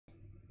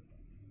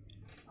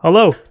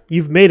Hello,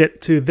 you've made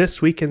it to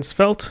This Week in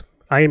Svelte.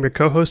 I am your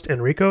co-host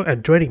Enrico,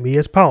 and joining me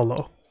is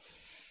Paolo.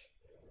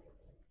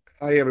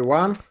 Hi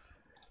everyone.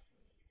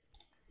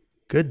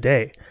 Good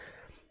day.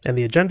 And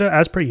the agenda,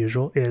 as per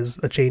usual, is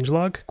a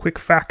changelog, quick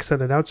facts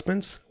and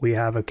announcements. We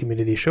have a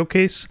community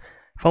showcase,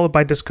 followed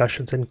by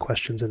discussions and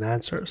questions and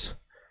answers.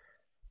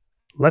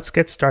 Let's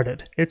get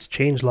started. It's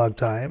changelog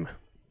time.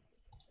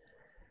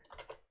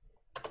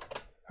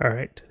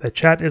 Alright, the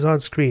chat is on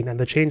screen, and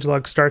the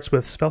changelog starts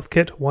with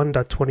SvelteKit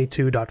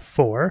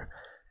 1.22.4.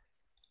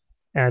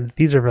 And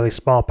these are really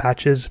small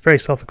patches, very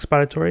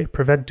self-explanatory.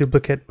 Prevent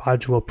duplicate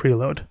module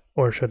preload,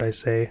 or should I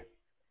say,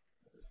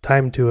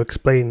 time to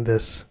explain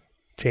this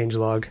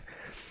changelog.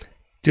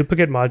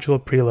 Duplicate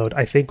module preload,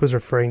 I think, was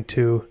referring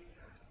to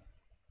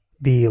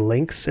the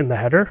links in the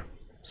header.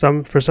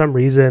 For some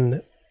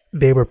reason,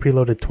 they were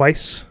preloaded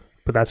twice,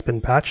 but that's been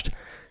patched.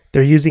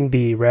 They're using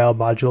the Rail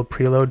module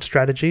preload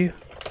strategy.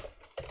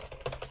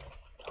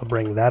 I'll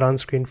bring that on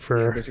screen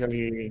for...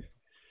 Basically,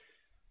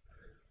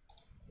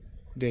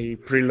 they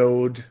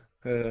preload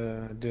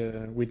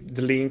with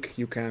the link.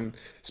 You can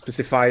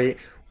specify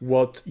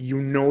what you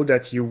know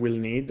that you will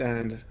need,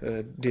 and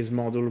this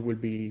module will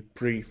be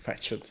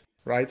pre-fetched,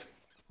 right?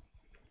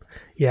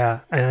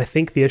 Yeah, and I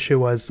think the issue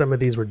was some of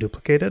these were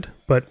duplicated,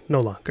 but no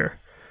longer.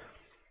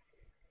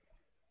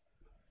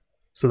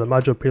 So the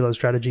module preload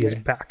strategy is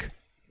back.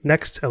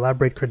 Next,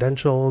 elaborate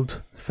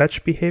credentialed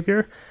fetch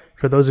behavior.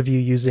 For those of you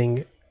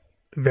using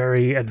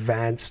very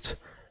advanced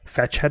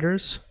fetch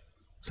headers,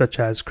 such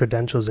as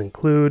credentials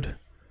include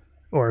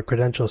or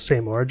credentials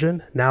same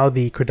origin, now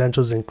the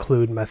credentials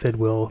include method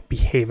will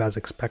behave as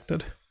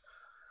expected.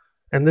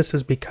 And this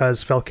is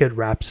because SvelteKit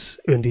wraps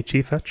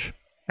undici fetch,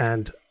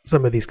 and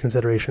some of these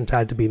considerations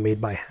had to be made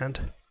by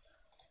hand.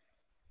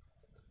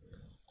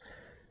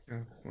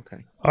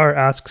 Okay. R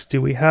asks,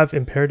 do we have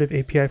imperative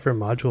API for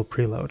module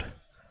preload?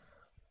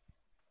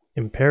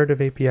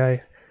 Imperative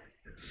API,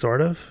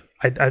 sort of.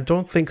 I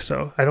don't think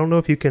so. I don't know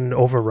if you can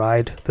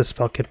override the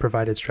SvelteKit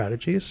provided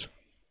strategies.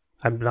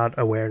 I'm not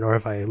aware, nor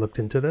have I looked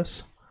into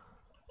this.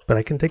 But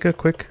I can take a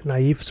quick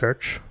naive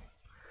search,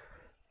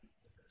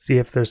 see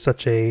if there's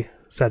such a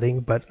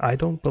setting, but I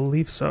don't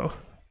believe so.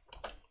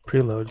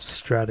 Preload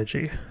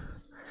strategy.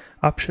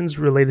 Options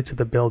related to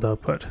the build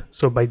output.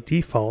 So by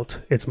default,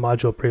 it's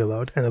module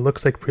preload, and it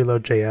looks like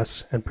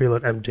preload.js and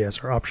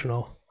preload.m.js are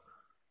optional.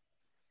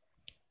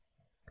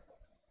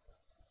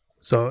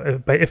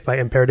 So if by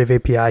imperative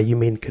API you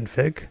mean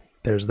config,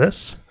 there's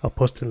this. I'll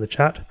post it in the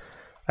chat.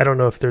 I don't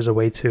know if there's a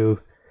way to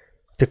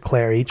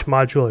declare each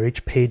module or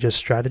each page as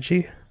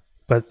strategy,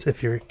 but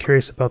if you're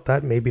curious about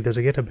that, maybe there's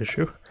a GitHub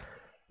issue.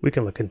 We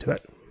can look into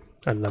it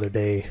another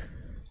day.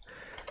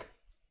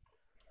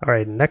 All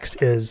right,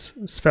 next is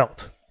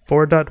Svelte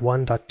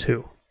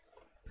 4.1.2.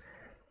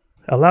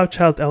 Allow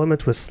child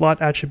element with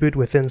slot attribute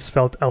within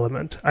Svelte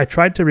element. I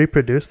tried to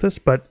reproduce this,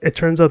 but it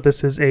turns out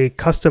this is a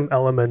custom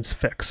elements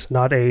fix,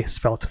 not a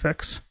Svelte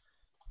fix.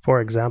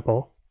 For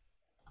example,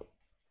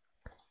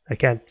 I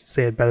can't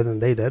say it better than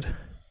they did.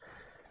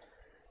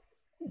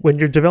 When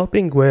you're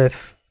developing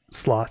with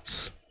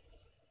slots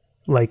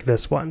like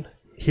this one,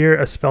 here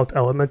a Svelte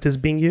element is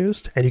being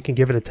used, and you can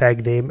give it a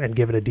tag name and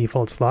give it a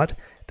default slot.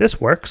 This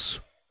works.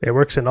 It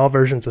works in all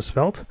versions of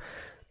Svelte.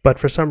 But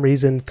for some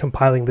reason,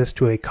 compiling this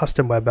to a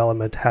custom web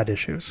element had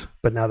issues,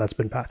 but now that's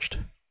been patched.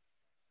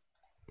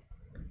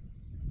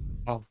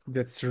 Oh,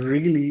 that's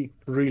really,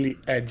 really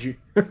edgy.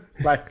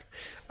 Like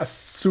a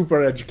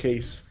super edgy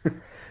case.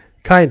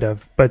 Kind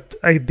of, but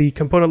the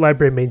component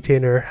library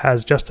maintainer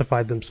has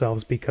justified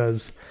themselves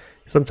because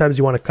sometimes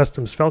you want a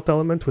custom Svelte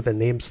element with a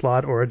name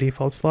slot or a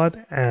default slot,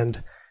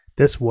 and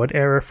this would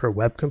error for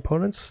web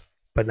components,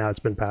 but now it's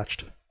been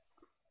patched.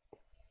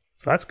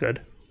 So that's good.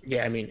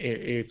 Yeah, I mean,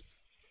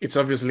 it's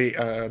obviously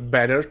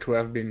better to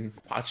have been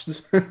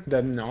patched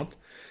than not.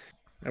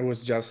 I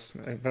was just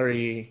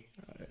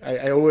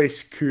I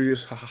always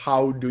curious,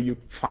 how do you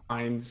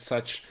find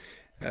such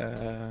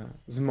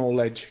small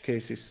edge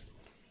cases?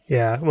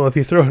 Yeah, well, if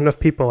you throw enough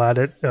people at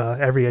it,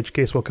 every edge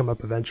case will come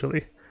up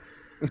eventually.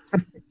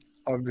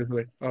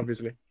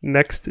 Obviously.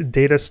 Next,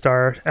 data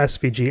star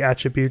SVG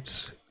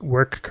attributes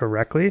work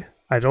correctly.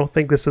 I don't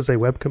think this is a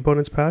web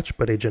components patch,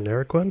 but a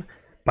generic one.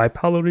 By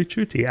Paolo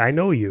Ricciuti, I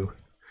know you.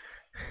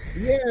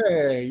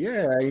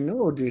 Yeah, I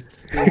know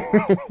this.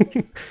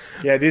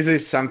 Yeah, this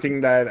is something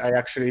that I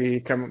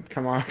actually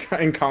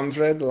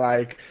encountered.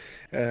 Like,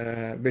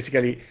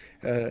 basically,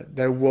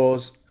 there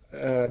was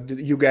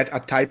you get a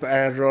type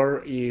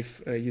error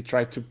if you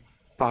try to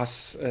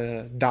pass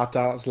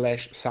data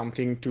 /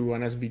 something to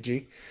an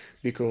SVG,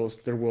 because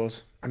there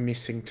was a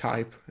missing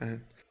type,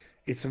 and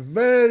it's a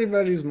very,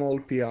 very small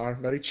PR,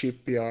 very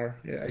cheap PR.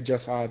 Yeah, I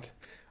just add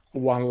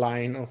one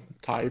line of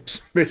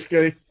types,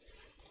 basically.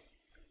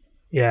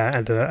 Yeah,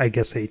 and I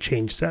guess a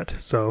change set.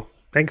 So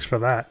thanks for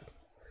that.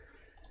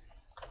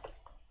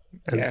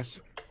 And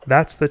yes.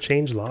 That's the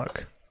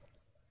changelog.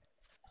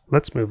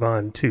 Let's move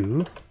on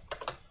to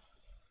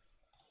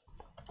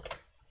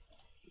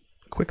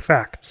quick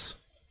facts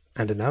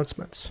and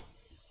announcements.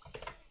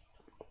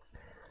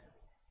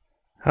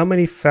 How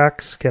many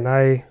facts can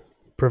I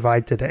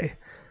provide today?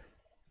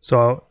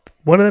 So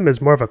one of them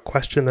is more of a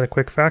question than a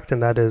quick fact,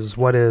 and that is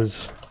what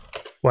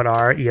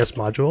are ES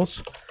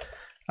modules?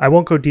 I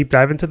won't go deep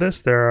dive into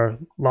this. There are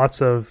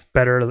lots of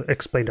better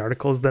explained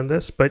articles than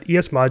this, but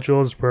ES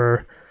modules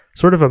were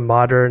sort of a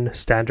modern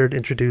standard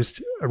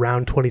introduced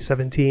around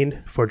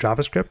 2017 for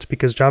JavaScript,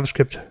 because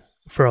JavaScript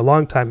for a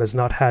long time has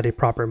not had a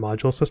proper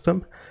module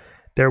system.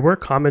 There were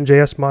common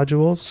JS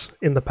modules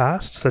in the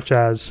past, such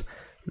as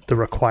the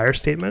require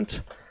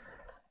statement.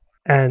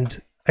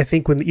 And I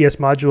think when the ES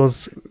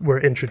modules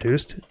were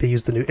introduced, they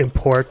used the new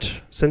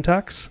import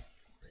syntax.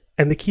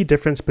 And the key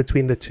difference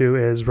between the two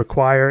is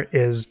require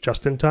is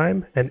just in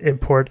time and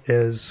import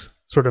is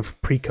sort of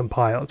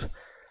pre-compiled.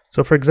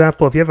 So for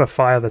example, if you have a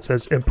file that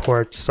says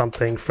import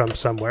something from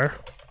somewhere,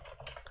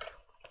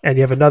 and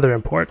you have another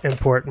import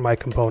my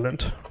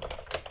component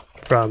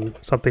from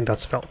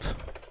something.svelte.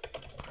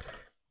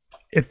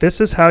 If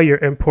this is how your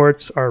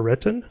imports are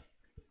written,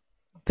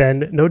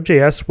 then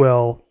Node.js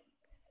will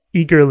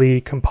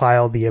eagerly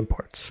compile the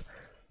imports.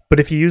 But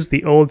if you use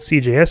the old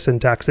CJS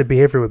syntax, the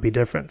behavior would be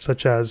different,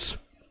 such as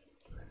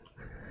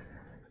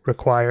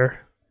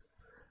require.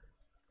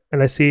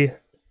 And I see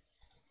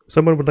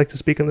someone would like to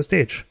speak on the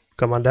stage.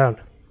 Come on down.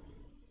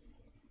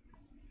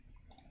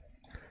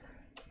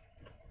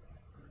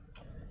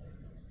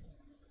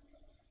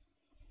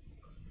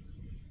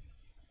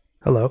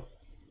 Hello.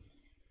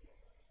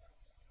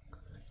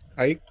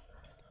 Hi.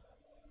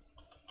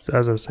 So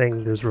as I was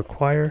saying, there's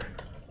require.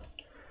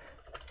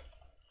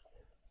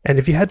 And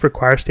if you had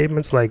require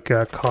statements like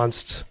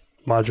const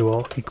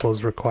module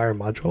equals require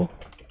module,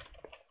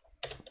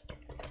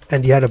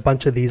 and you had a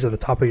bunch of these at the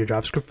top of your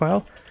JavaScript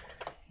file,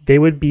 they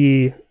would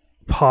be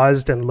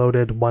paused and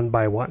loaded one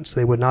by one. So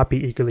they would not be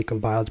eagerly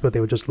compiled, but they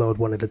would just load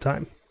one at a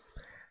time.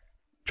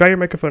 Try your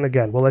microphone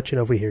again. We'll let you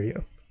know if we hear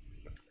you.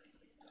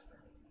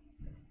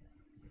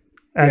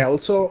 And yeah,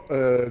 also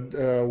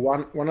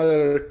one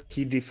other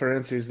key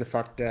difference is the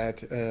fact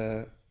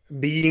that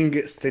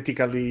being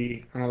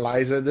statically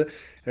analyzed,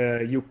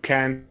 you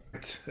can't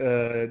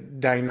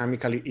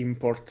dynamically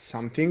import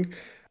something.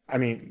 I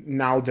mean,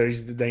 now there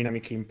is the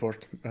dynamic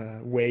import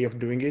way of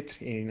doing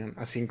it in an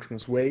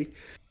asynchronous way.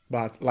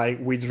 But like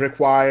with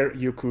require,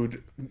 you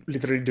could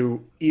literally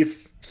do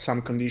if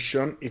some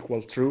condition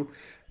equal true,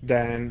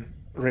 then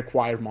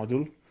require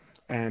module.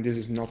 And this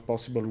is not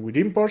possible with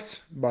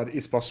imports, but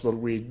it's possible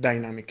with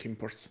dynamic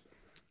imports.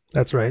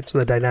 That's right. So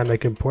the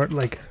dynamic import,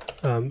 like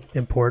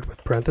import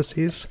with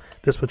parentheses,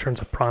 this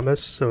returns a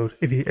promise. So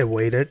if you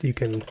await it, you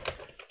can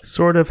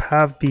sort of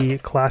have the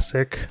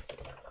classic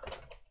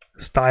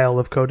style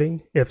of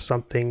coding if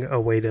something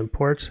await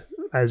import,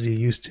 as you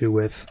used to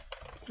with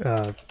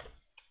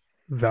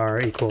var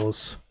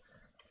equals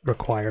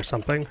require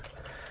something.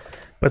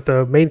 But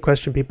the main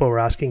question people were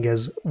asking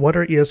is, what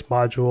are ES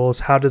modules?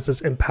 How does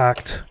this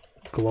impact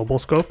global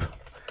scope?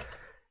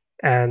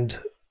 And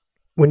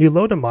when you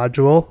load a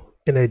module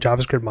in a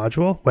JavaScript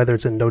module, whether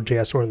it's in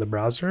Node.js or in the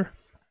browser,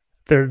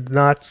 they're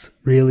not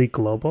really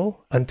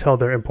global until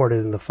they're imported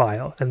in the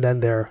file, and then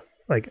they're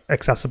like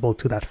accessible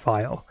to that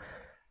file.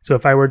 So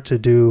if I were to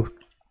do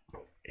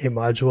a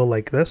module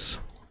like this,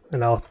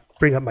 and I'll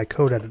bring up my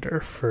code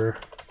editor for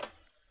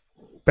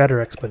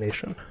better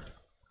explanation.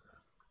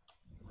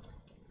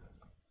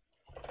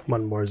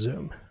 One more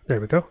zoom. There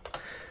we go.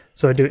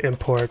 So I do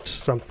import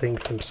something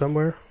from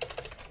somewhere.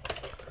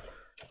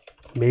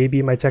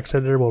 Maybe my text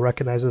editor will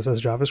recognize this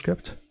as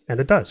JavaScript, and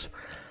it does.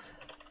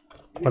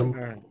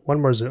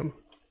 One more zoom.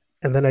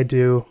 And then I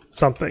do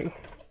something.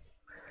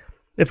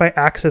 If I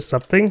access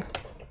something,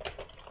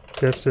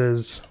 this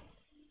is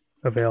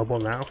available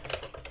now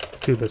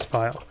to this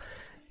file.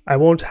 I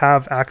won't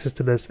have access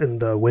to this in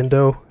the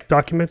window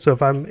document. So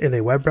if I'm in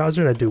a web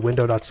browser and I do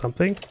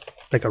window.something,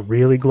 like a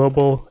really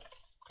global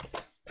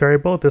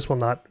variable, this will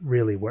not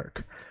really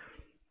work.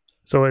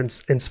 So in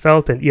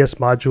Svelte and ES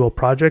module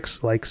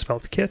projects like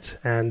SvelteKit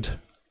and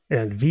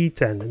Vite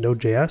and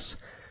Node.js,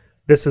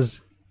 this is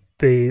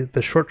the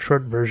short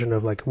version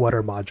of like what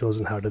are modules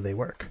and how do they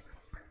work.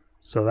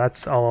 So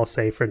that's all I'll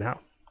say for now.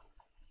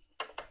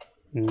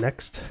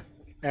 Next.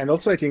 And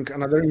also, I think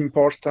another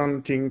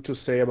important thing to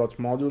say about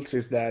modules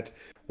is that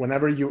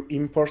whenever you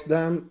import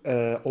them,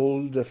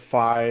 all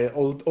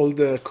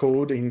the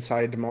code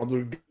inside the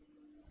module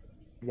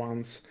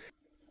once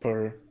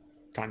per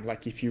time.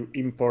 Like if you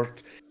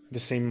import the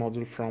same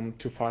module from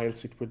two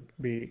files, it would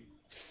be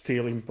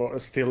still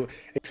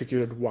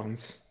executed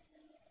once.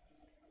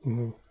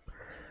 Mm-hmm.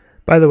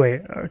 By the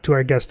way, to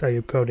our guest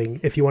Ayub Coding,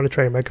 if you want to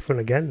try your microphone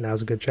again,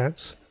 now's a good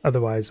chance.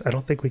 Otherwise, I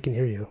don't think we can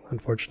hear you,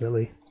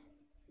 unfortunately.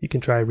 You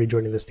can try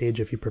rejoining the stage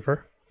if you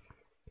prefer.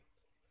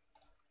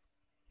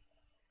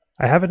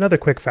 I have another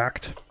quick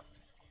fact.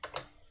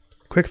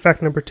 Quick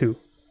fact number 2.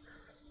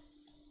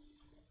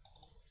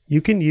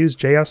 You can use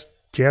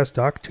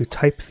JSDoc to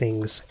type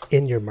things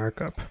in your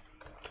markup.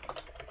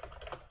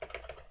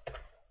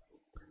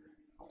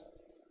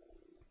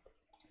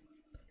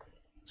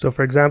 So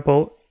for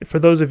example, for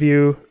those of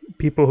you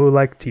people who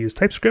like to use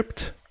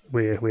TypeScript,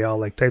 we all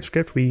like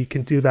TypeScript. We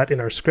can do that in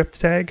our script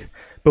tag,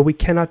 but we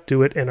cannot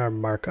do it in our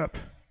markup.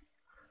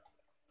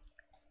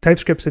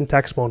 TypeScript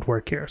syntax won't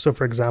work here. So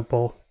for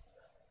example,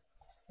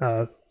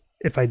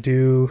 if I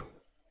do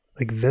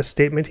like this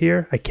statement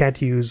here, I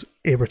can't use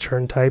a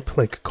return type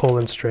like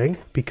 :string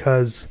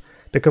because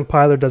the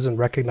compiler doesn't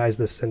recognize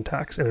this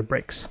syntax and it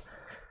breaks.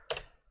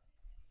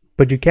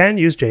 But you can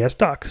use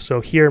JSDoc.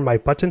 So here in my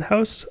button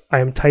house, I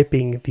am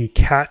typing the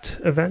cat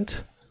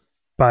event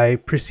by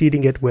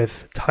preceding it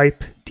with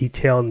type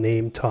detail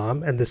name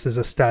Tom, and this is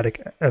a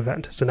static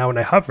event. So now when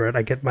I hover it,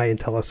 I get my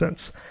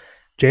IntelliSense.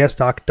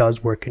 JSDoc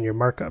does work in your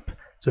markup.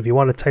 So if you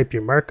want to type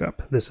your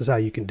markup, this is how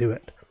you can do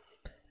it.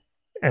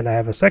 And I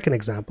have a second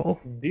example.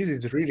 This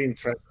is really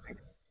interesting.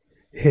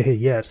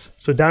 Yes.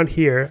 So down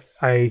here,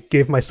 I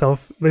gave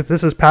myself,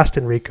 this is past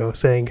Enrico,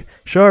 saying,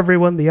 show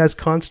everyone the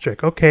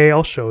asConst. Okay,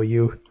 I'll show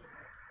you.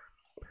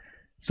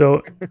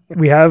 So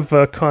we have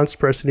const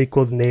person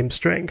equals name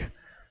string,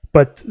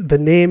 but the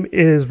name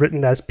is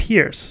written as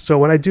Pierce. So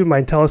when I do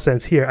my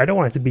IntelliSense here, I don't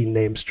want it to be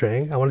name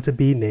string. I want it to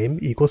be name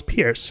equals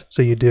Pierce.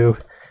 So you do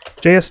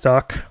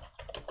JSDoc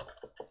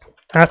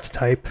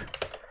 @type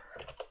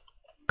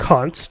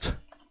const,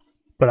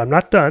 but I'm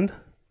not done.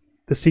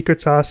 The secret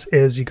sauce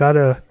is you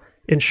gotta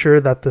ensure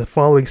that the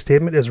following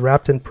statement is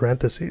wrapped in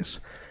parentheses.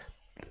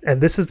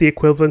 And this is the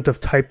equivalent of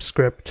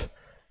TypeScript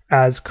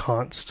as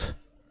const.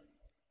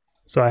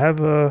 So I have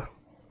a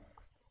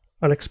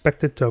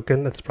unexpected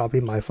token. That's probably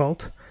my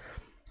fault.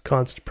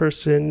 Const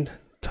person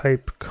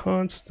type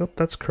const. Oh,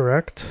 that's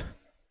correct.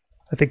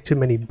 I think too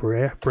many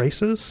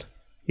braces.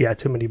 Yeah,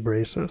 too many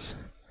braces.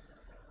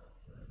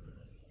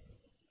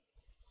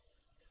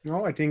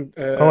 No, I think.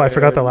 Oh, I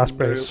forgot the last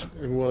brace.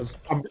 It was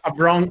a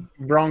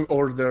wrong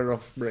order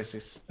of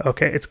braces.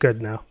 Okay, it's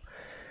good now.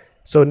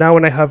 So now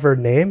when I hover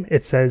name,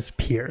 it says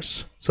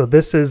Pierce. So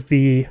this is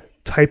the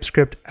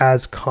TypeScript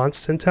as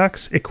const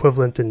syntax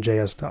equivalent in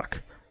JSDoc.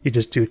 You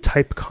just do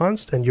type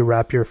const and you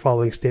wrap your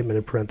following statement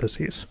in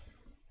parentheses.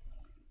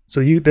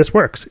 So this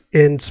works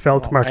in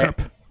Svelte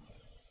markup.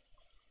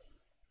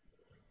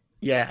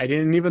 Yeah, I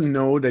didn't even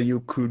know that you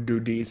could do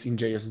this in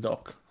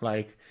JSDoc.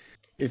 Like,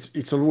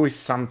 it's always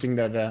something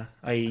that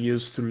I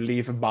used to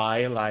live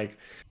by. Like,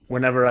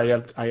 whenever I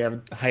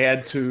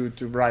had to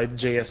write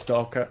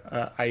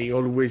JSDoc, I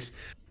always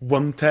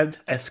wanted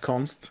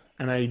asConst,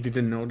 and I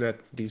didn't know that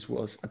this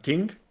was a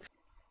thing.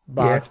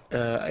 But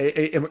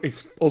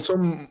it's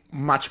also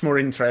much more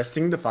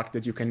interesting the fact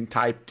that you can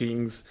type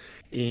things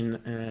in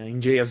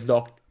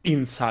JSDoc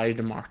inside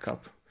the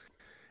markup.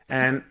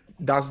 And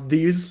does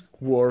this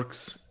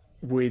works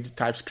with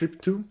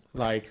TypeScript too?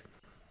 Like,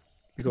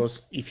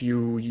 because if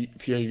you're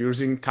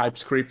using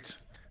TypeScript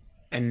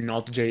and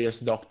not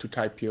JSDoc to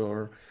type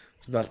your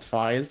Svelte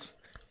files,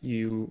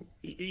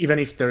 even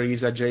if there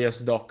is a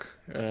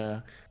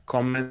JSDoc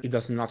comment, it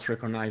does not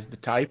recognize the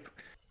type.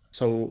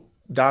 So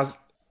does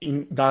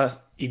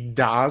it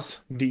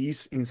does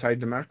this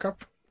inside the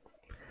markup?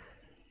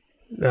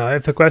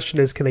 If the question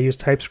is, can I use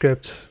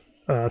TypeScript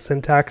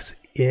syntax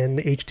in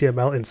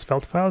HTML in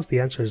Svelte files? The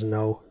answer is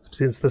no.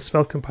 Since the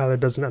Svelte compiler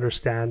doesn't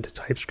understand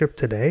TypeScript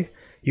today,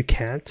 you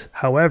can't.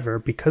 However,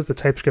 because the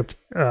TypeScript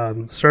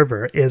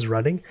server is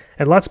running,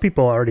 and lots of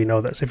people already know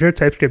this. If you're a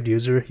TypeScript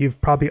user,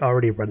 you've probably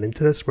already run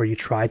into this where you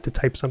tried to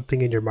type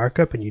something in your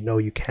markup and you know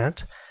you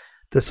can't.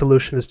 The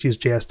solution is to use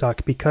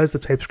JSDoc. Because the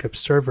TypeScript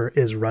server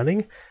is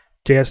running,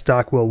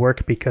 JSDoc will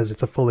work because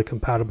it's a fully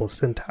compatible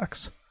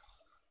syntax,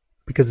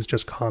 because it's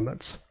just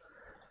comments.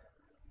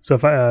 So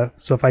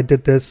if I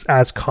did this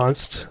as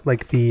const,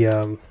 like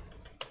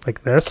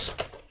like this,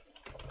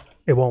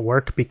 it won't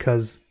work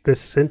because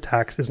this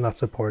syntax is not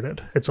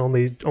supported. It's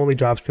only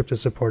JavaScript is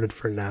supported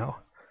for now.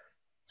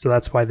 So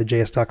that's why the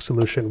JSDoc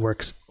solution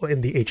works in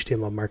the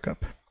HTML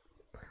markup.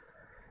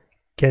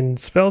 Can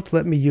Svelte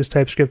let me use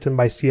TypeScript in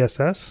my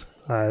CSS?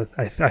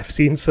 I've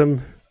seen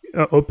some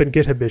open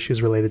GitHub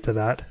issues related to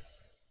that.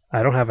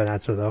 I don't have an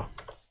answer though.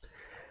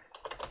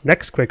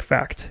 Next quick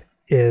fact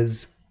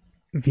is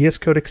VS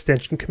Code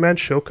extension command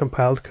show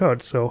compiled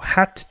code. So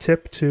hat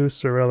tip to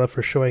Cirilla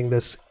for showing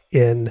this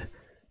in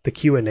the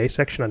Q&A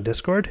section on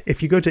Discord.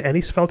 If you go to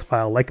any Svelte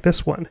file like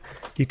this one,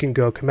 you can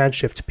go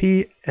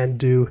Command-Shift-P and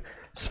do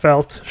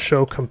Svelte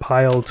show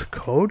compiled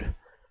code,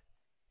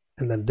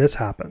 and then this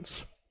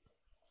happens.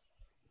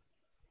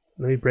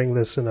 Let me bring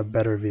this in a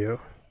better view.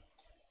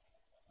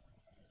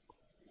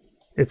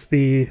 It's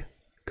the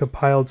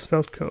compiled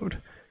Svelte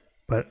code,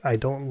 but I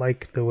don't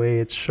like the way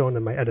it's shown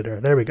in my editor.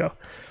 There we go.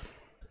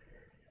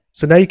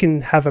 So now you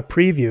can have a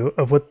preview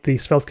of what the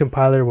Svelte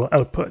compiler will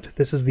output.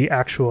 This is the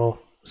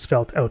actual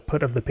Svelte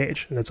output of the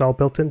page, and it's all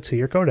built into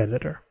your code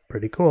editor.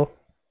 Pretty cool.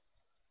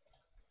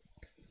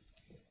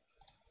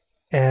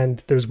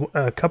 And there's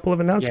a couple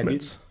of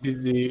announcements.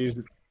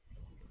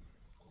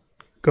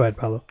 Go ahead,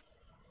 Paolo.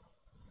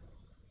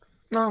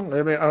 No,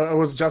 I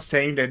was just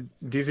saying that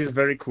this is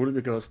very cool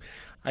because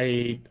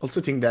I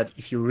also think that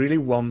if you really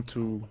want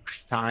to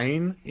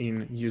shine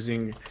in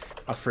using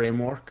a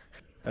framework,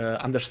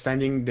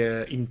 understanding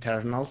the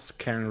internals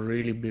can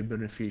really be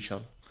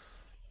beneficial.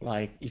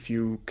 Like if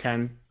you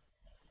can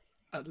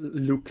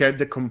look at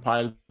the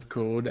compiled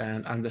code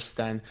and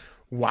understand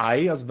why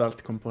a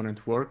Svelte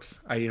component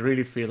works, I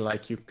really feel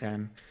like you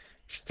can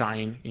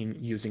shine in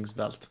using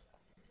Svelte.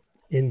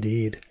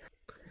 Indeed.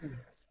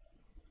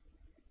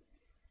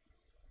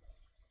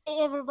 Hey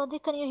everybody,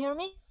 can you hear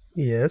me?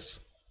 Yes.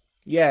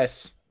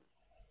 Yes.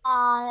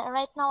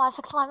 Right now I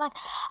fixed my mic.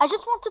 I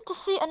just wanted to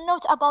see a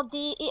note about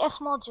the ES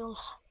modules.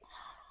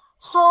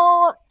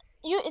 So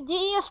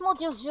the ES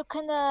modules, you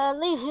can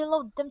lazy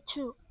load them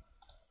too.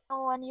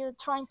 So when you're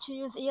trying to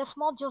use ES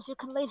modules, you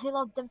can lazy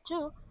load them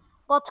too,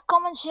 but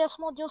common JS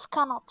modules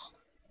cannot.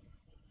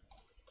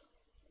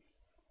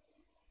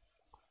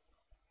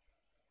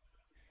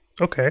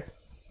 Okay.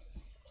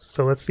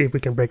 So let's see if we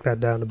can break that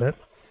down a bit.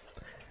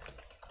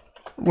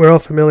 We're all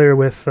familiar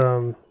with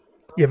you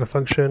have a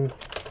function,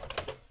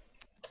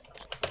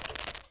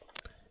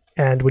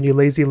 and when you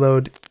lazy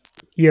load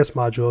ES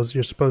modules,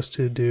 you're supposed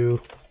to do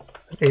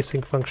an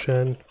async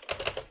function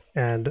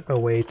and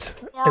await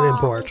an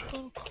import.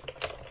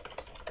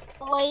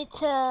 Await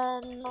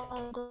the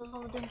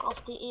loading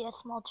of the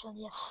ES module,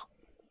 yes.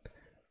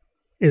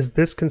 Is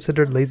this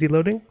considered lazy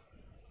loading?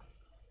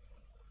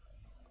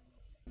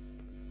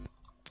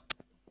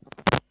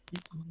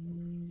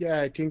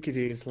 Yeah, I think it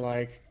is.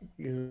 Like,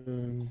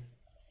 it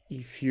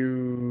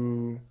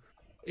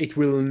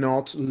will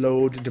not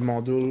load the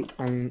module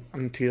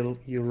until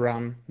you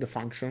run the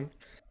function.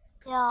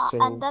 Yeah,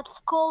 So, and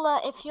that's cool.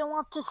 If you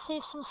want to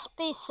save some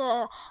space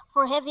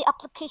for heavy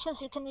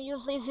applications, you can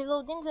use lazy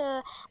loading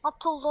not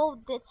to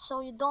load it,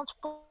 so you don't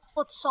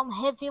put some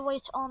heavy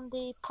weight on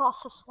the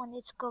process when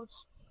it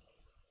goes.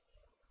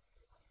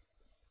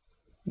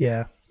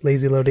 Yeah,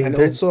 lazy loading. And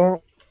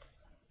also,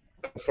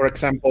 for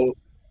example,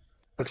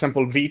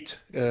 Vite,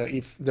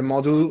 if the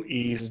module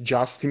is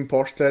just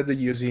imported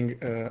using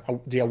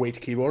the await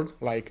keyword,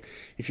 like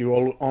if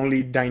you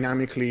only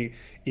dynamically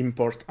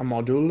import a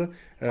module,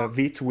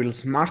 Vite will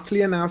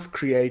smartly enough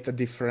create a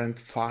different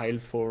file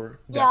for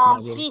that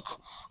module.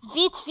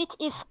 Vite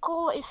is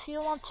cool if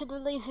you want to do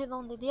lazy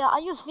loading. Yeah, I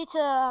use Vite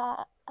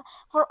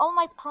for all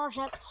my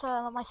projects,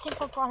 my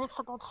simple projects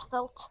about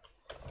Svelte.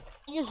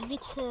 I use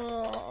Vite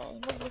in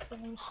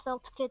everything, in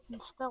SvelteKit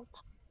and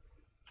Svelte.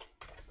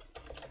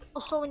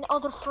 Also in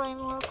other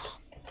frameworks.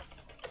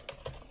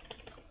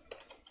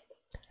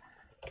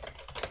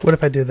 What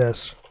if I do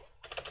this?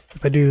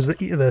 If I do the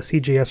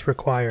CJS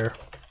require,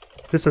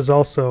 this is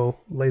also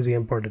lazy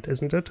imported,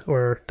 isn't it?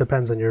 Or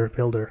depends on your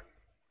builder?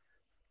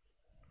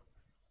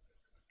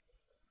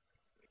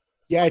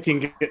 Yeah, I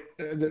think it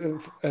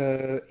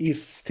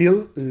is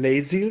still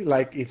lazy,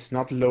 like it's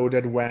not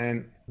loaded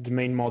when the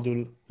main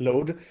module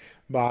load.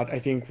 But I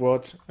think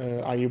what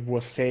Ayub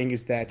was saying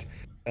is that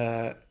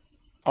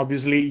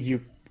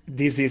obviously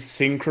this is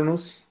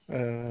synchronous,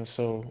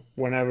 so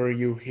whenever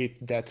you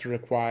hit that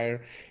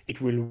require,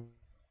 it will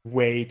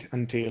wait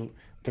until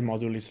the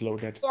module is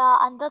loaded. Yeah,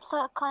 and that's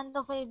a kind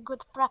of a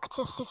good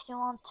practice if you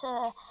want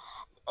to.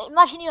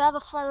 Imagine you have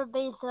a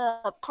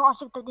Firebase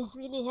project that is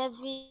really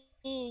heavy.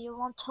 You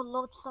want to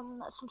load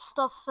some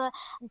stuff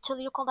until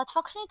you call that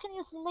function. You can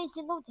use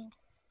lazy loading.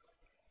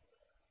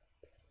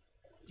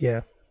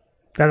 Yeah,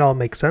 that all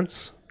makes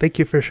sense. Thank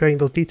you for sharing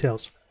those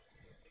details.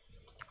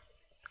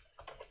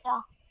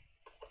 Yeah.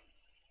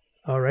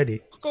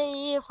 Alrighty. Stay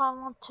here if I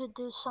want to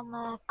do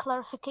some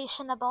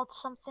clarification about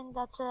something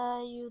that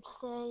you'd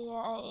say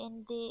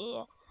in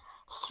the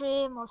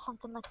stream or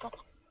something like that.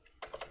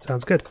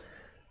 Sounds good.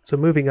 So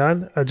moving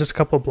on, just a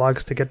couple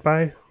blogs to get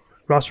by.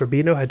 Ross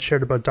Rubino had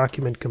shared about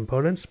document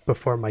components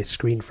before my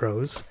screen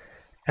froze.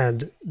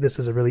 And this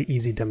is a really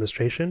easy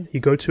demonstration. You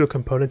go to a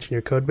component in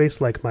your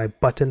codebase like my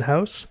button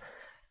house,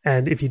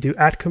 and if you do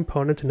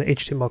 @component in an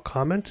HTML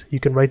comment, you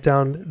can write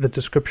down the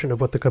description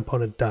of what the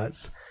component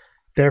does.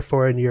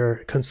 Therefore, in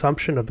your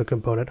consumption of the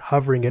component,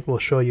 hovering it will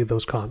show you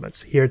those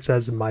comments. Here it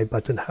says my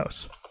button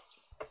house.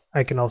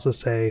 I can also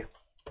say,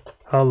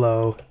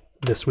 hello,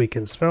 this week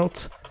in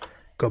Svelte.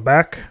 Go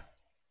back,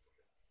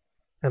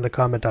 and the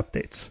comment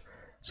updates.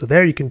 So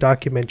there you can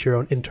document your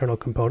own internal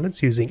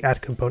components using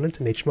 @component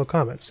and HTML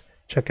comments.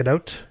 Check it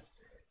out.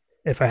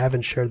 If I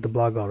haven't shared the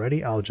blog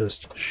already, I'll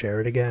just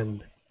share it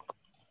again.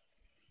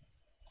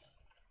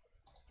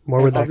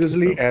 More with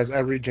obviously, as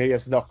every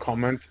JS doc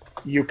comment,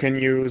 you can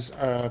use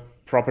a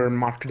proper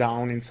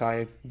markdown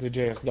inside the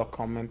JS doc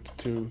comment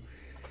to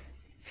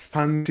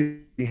fancy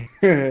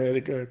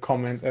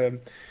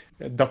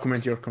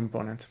document your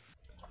component.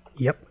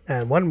 Yep,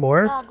 and one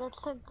more. Yeah,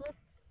 that's a good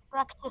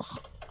practice.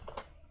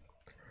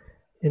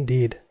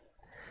 Indeed.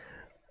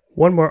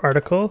 One more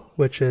article,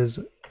 which is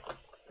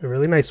a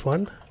really nice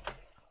one,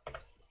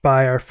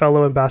 by our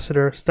fellow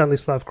ambassador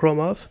Stanislav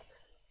Kromov.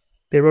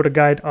 They wrote a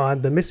guide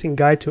on the missing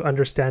guide to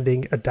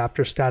understanding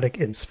adapter static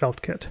in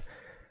SvelteKit.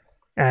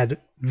 And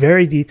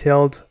very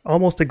detailed,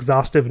 almost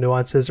exhaustive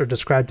nuances are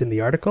described in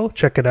the article.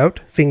 Check it out.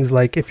 Things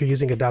like if you're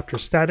using adapter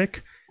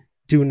static,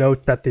 do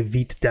note that the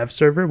Vite dev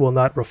server will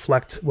not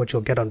reflect what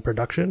you'll get on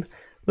production.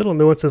 Little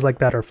nuances like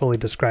that are fully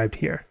described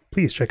here.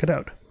 Please check it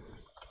out.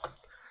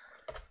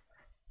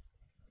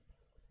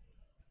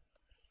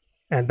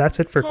 And that's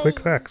it for quick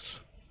facts.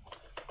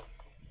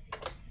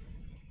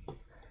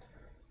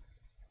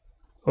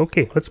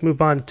 Okay, let's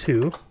move on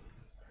to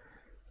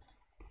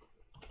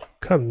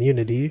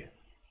community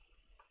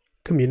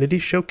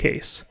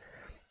showcase.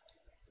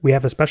 We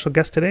have a special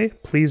guest today.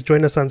 Please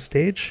join us on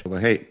stage. Well,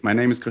 hey, my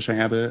name is Christian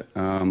Erbe.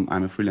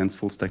 I'm a freelance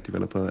full-stack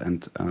developer,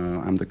 and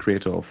I'm the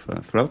creator of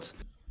Threlte,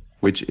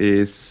 which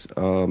is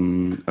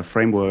a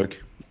framework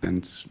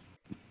and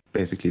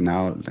basically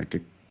now like a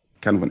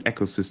kind of an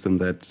ecosystem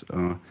that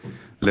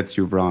lets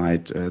you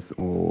write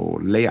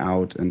or lay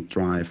out and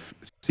drive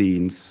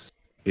scenes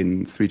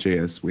in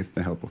Three.js with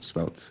the help of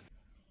Svelte.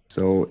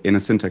 So in a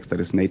syntax that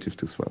is native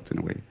to Svelte in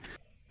a way.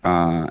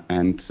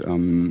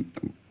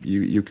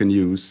 You can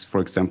use,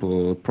 for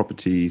example,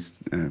 properties,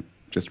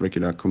 just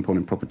regular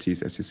component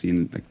properties, as you see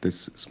in like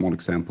this small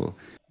example,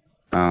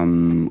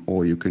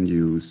 or you can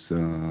use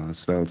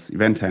Svelte's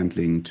event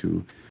handling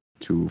to,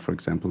 for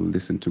example,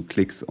 listen to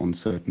clicks on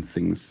certain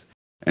things.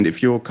 And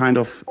if you're kind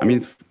of, I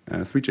mean,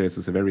 Three.js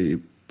is a very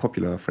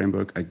popular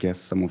framework. I guess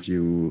some of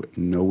you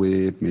know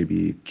it,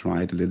 maybe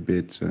tried a little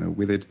bit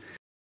with it,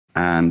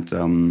 and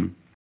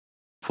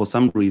for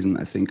some reason,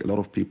 I think a lot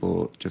of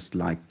people just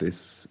like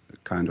this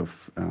kind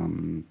of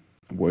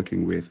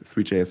working with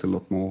Three.js a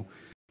lot more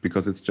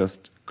because it's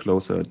just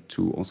closer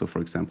to also,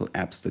 for example,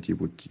 apps that you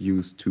would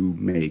use to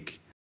make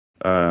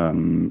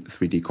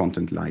 3D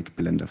content like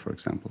Blender, for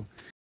example.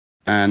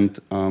 And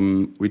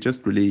we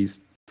just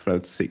released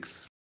Svelte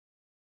 6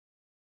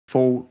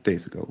 4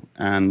 days ago.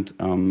 And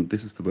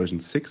this is the version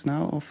 6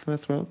 now of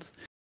Svelte.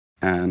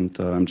 And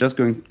I'm just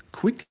going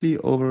quickly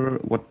over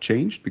what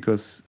changed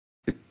because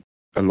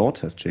a lot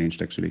has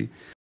changed actually,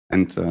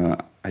 and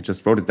I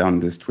just wrote it down in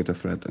this Twitter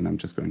thread, and I'm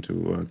just going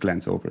to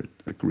glance over it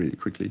really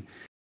quickly.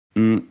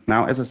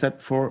 Now, as I said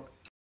before,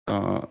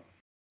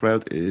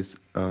 Svelte is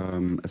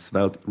a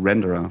Svelte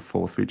renderer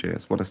for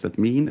Three.js. What does that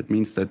mean? It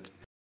means that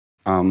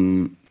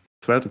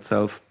Svelte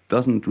itself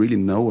doesn't really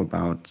know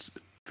about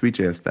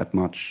Three.js that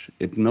much.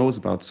 It knows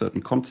about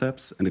certain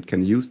concepts, and it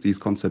can use these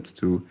concepts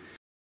to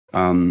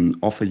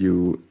offer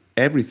you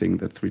everything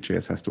that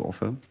Three.js has to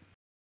offer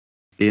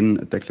in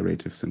a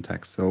declarative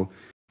syntax. So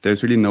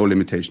there's really no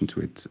limitation to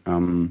it.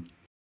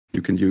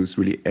 You can use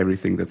really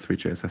everything that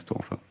Three.js has to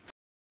offer.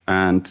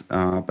 And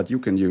but you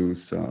can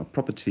use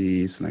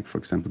properties, like for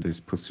example, this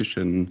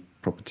position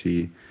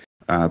property,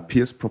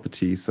 pierce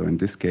property. So in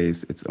this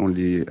case, it's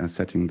only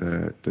setting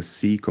the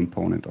C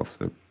component of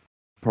the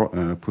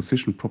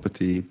position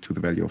property to the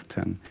value of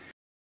 10.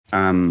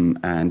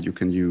 And you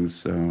can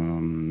use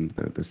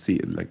the C,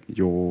 like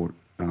your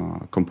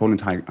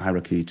component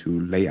hierarchy to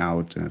lay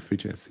out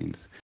Three.js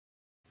scenes.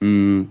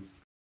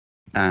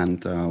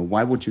 And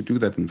why would you do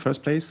that in the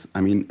first place?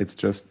 I mean, it's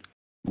just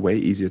way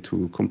easier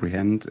to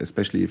comprehend,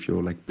 especially if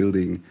you're like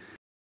building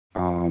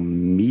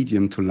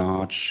medium to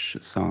large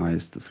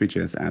sized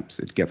Three.js apps.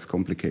 It gets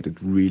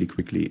complicated really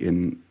quickly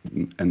in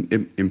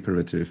an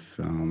imperative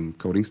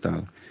coding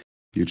style.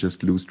 You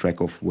just lose track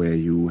of where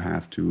you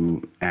have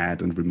to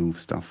add and remove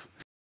stuff.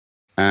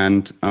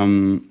 And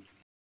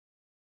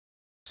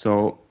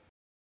so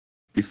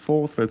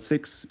before Svelte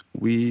 6,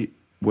 we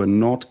were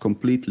not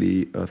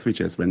completely a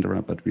Three.js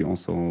renderer, but we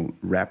also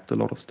wrapped a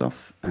lot of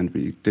stuff, and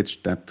we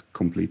ditched that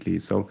completely.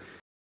 So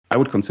I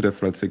would consider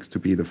Svelte 6 to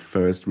be the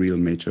first real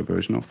major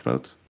version of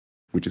Svelte,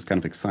 which is kind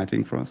of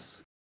exciting for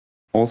us.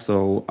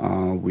 Also,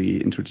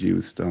 we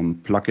introduced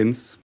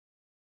plugins.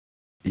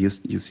 You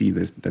see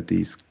that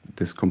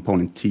this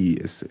component T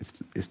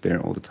is there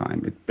all the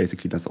time. It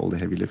basically does all the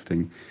heavy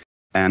lifting.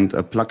 And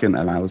a plugin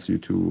allows you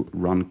to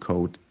run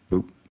code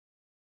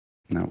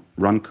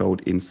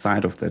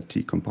inside of that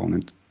T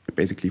component,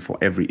 basically for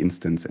every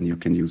instance, and you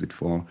can use it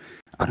for,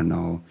 I don't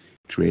know,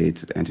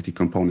 create entity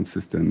component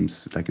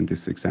systems, like in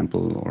this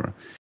example, or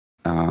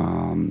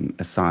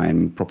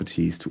assign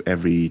properties to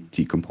every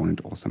T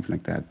component or something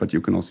like that. But you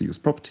can also use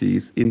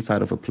properties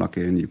inside of a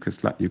plugin.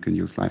 You can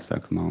use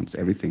lifecycle mounts,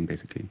 everything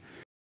basically.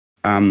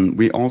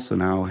 We also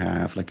now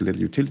have like a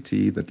little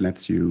utility that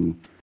lets you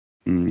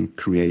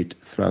create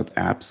Svelte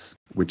apps,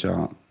 which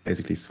are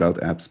basically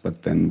Svelte apps,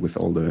 but then with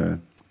all the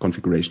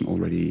configuration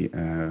already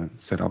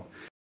set up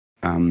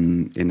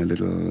in a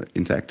little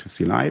interactive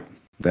CLI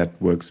that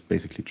works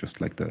basically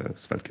just like the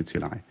SvelteKit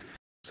CLI.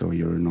 So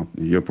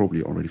you're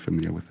probably already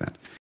familiar with that.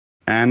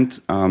 And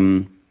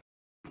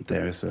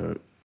there's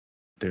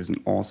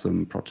an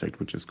awesome project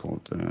which is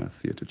called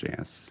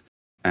Threlte.js,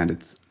 and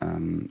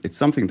it's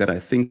something that I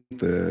think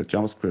the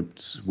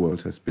JavaScript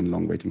world has been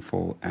long waiting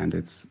for, and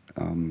it's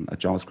a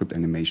JavaScript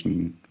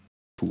animation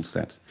tool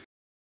set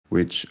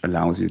which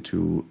allows you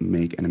to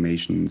make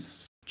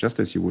animations just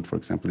as you would, for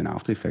example, in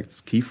After Effects,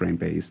 keyframe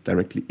based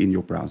directly in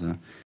your browser.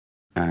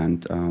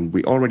 And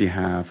we already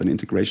have an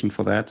integration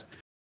for that.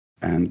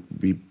 And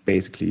we've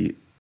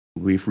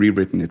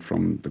rewritten it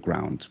from the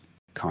ground,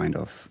 kind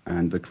of.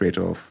 And the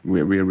creator of,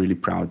 we're really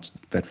proud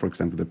that, for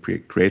example, the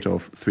creator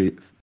of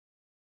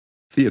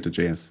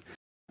Threlte.js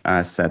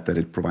said that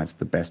it provides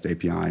the best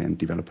API and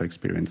developer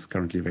experience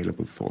currently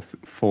available for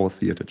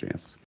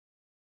Threlte.js.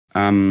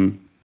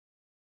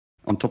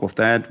 On top of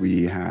that,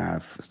 we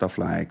have stuff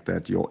like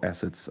that your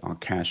assets are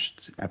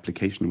cached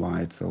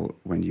application-wide. So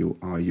when you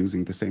are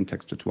using the same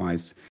texture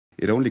twice,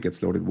 it only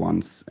gets loaded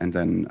once, and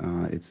then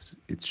it's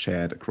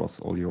shared across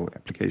all your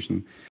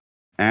application.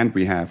 And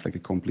we have like a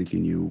completely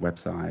new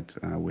website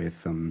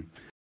with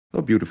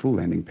a beautiful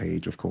landing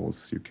page. Of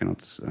course, you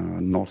cannot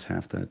not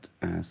have that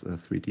as a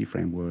 3D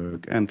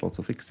framework, and lots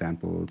of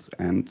examples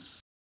and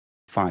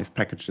 5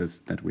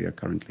 packages that we are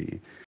currently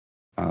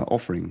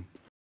offering.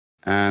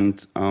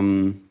 And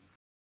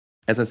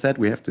as I said,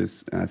 we have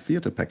this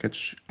Threlte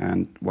package,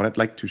 and what I'd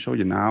like to show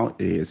you now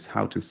is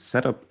how to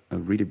set up a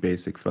really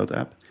basic Svelte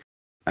app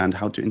and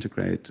how to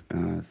integrate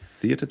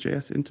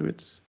Threlte.js into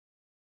it,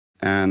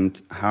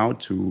 and how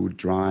to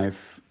drive,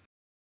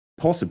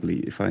 possibly,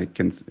 if I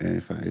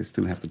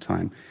still have the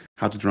time,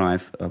 how to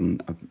drive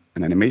an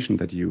animation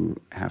that you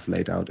have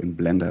laid out in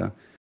Blender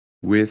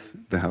with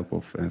the help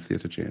of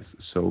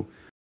Threlte.js. So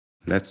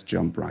let's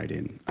jump right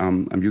in.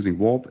 I'm using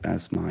Warp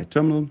as my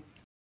terminal.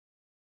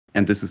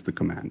 And this is the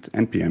command,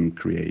 npm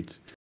create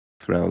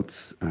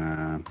Threlte,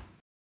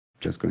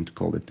 just going to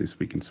call it This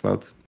Week in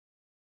Svelte.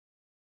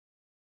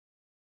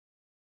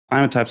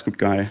 I'm a TypeScript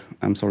guy.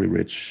 I'm sorry,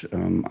 Rich.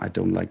 I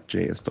don't like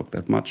JS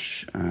that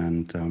much,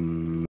 and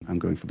I'm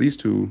going for these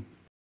two.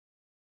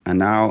 And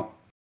now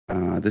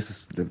this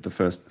is the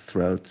first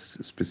Threlte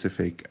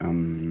specific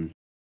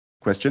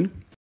question.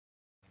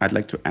 I'd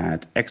like to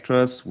add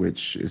extras,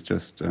 which is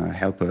just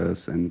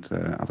helpers and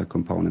other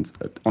components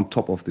on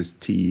top of this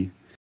T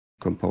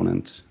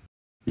component.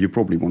 You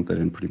probably want that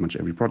in pretty much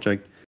every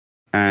project.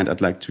 And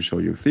I'd like to show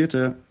you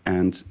Threlte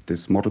and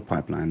this model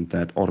pipeline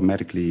that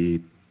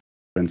automatically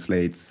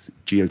translates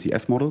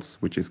GLTF models,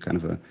 which is kind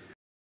of a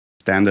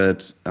standard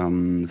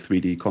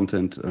 3D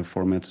content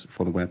format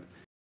for the web,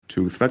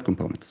 to thread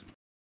components.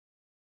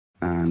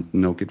 And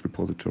no Git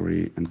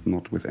repository and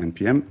not with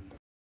npm.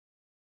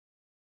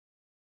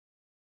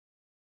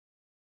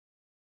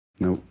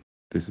 No,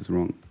 this is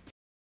wrong.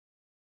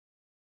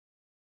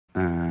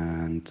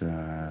 And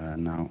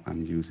now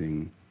I'm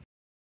using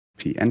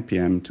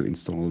npm to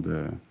install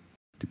the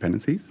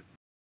dependencies.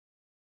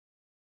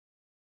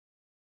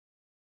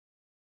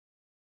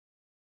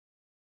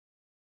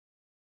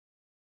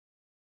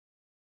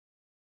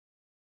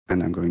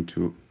 And I'm going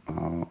to,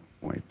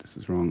 wait, this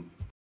is wrong.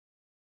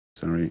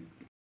 Sorry.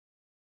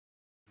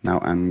 Now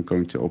I'm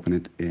going to open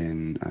it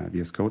in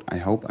VS Code. I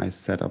hope I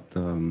set up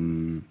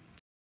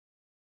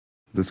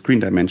the screen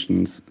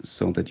dimensions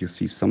so that you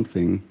see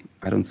something.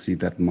 I don't see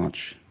that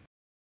much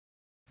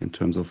in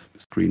terms of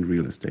screen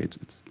real estate.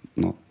 It's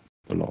not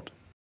a lot.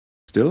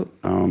 Still,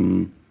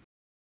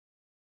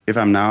 if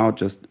I'm now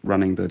just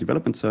running the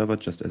development server,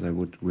 just as I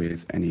would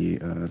with any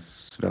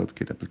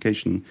SvelteKit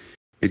application,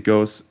 it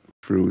goes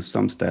through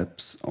some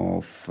steps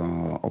of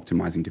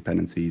optimizing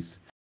dependencies.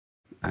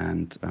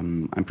 And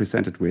I'm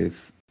presented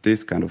with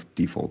this kind of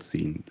default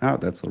scene. Oh,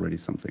 that's already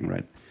something,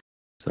 right?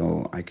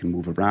 So I can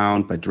move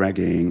around by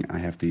dragging. I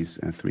have these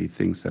 3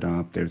 things set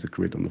up. There's a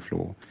grid on the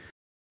floor.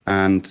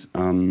 And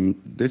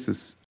this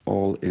is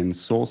all in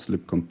source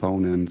lib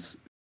components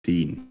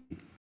scene.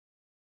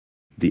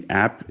 The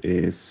app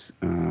is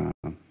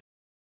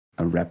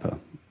a wrapper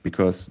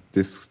because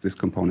this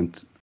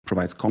component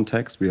provides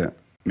context. We are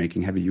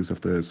making heavy use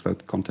of the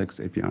Svelte context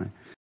API.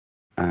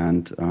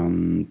 And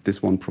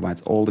this one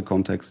provides all the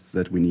contexts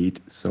that we need.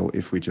 So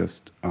if we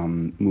just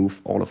move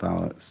all of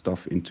our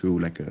stuff into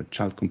like a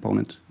child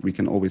component, we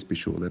can always be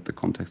sure that the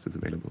context is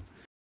available.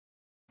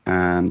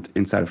 And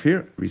inside of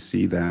here, we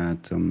see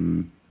that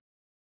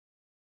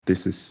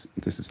this is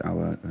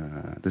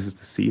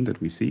the scene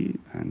that we see.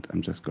 And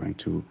I'm just going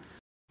to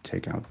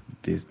take out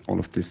all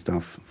of this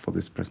stuff for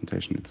this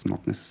presentation. It's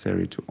not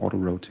necessary to auto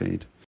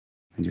rotate.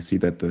 And you see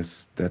that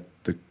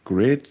the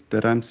grid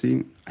that I'm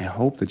seeing, I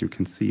hope that you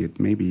can see it.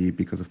 Maybe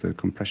because of the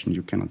compression,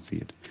 you cannot see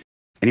it.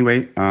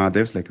 Anyway,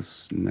 there's like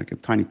a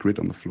tiny grid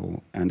on the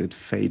floor, and it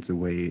fades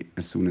away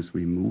as soon as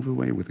we move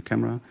away with the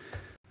camera.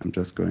 I'm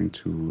just going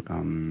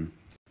to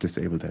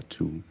disable that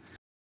too.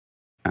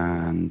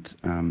 And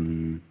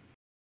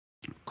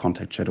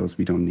contact shadows,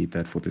 we don't need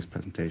that for this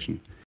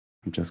presentation.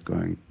 I'm just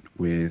going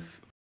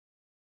with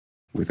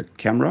a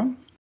camera.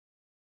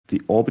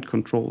 The orbit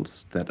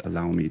controls that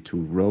allow me to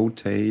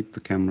rotate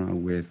the camera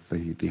with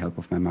the help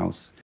of my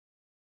mouse,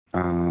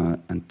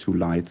 and 2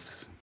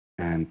 lights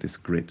and this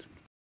grid.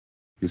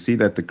 You see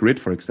that the grid,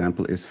 for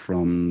example, is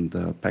from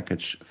the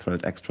package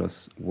Threlte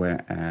Extras,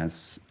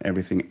 whereas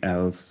everything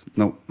else,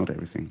 no, not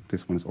everything,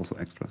 this one is also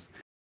extras,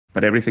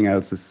 but everything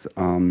else is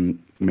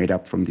made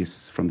up from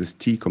this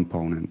T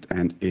component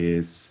and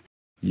is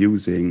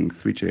using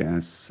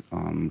Three.js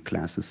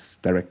classes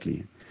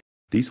directly.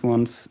 These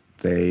ones,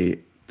 they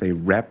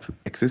wrap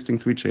existing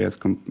Three.js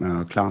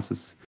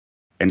classes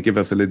and give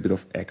us a little bit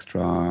of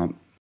extra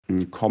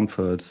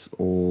comfort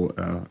or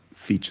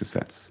feature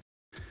sets.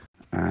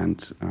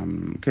 And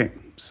okay,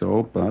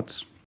 so,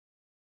 but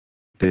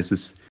this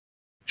is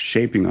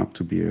shaping up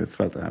to be a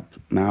Threlte app.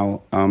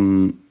 Now,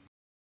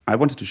 I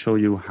wanted to show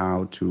you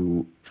how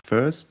to,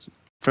 first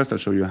I'll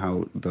show you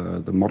how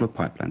the model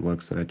pipeline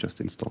works that I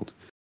just installed.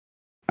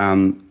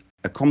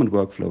 A common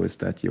workflow is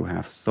that you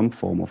have some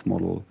form of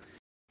model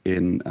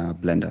in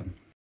Blender.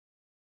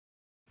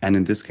 And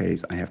in this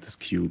case, I have this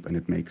cube, and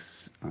it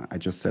makes, I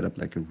just set up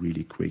like a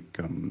really quick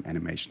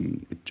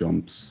animation. It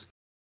jumps,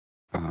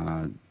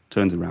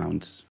 turns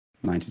around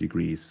 90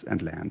 degrees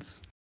and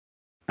lands.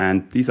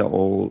 And these are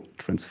all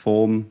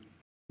transform.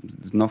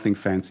 There's nothing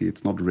fancy.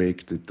 It's not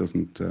rigged. It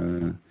doesn't,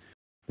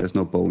 there's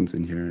no bones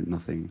in here,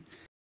 nothing.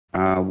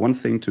 One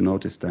thing to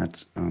note is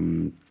that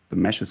the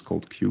mesh is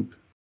called cube,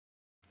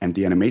 and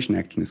the animation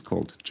action is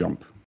called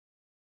jump.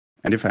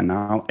 And if I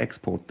now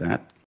export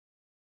that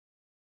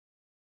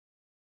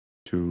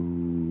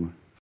to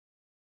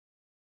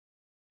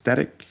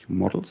static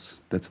models,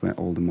 that's where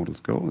all the models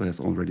go. There's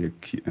already a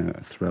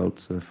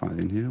Threlte file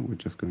in here. We're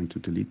just going to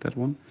delete that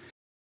one.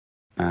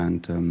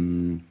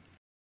 And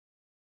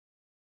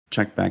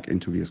check back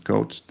into VS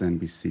Code, then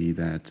we see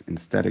that in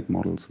static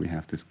models, we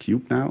have this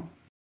cube now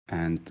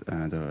and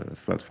the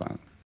Threlte file.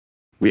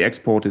 We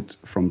export it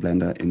from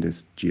Blender in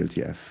this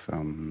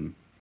GLTF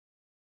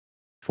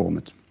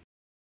format.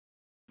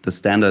 The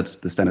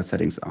standard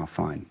settings are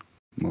fine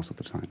most of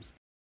the times.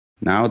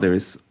 Now there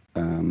is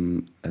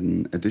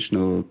an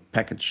additional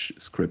package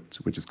script,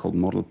 which is called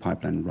model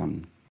pipeline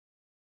run.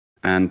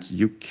 And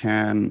you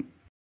can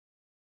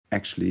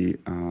actually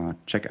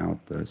check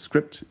out the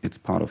script. It's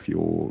part of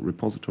your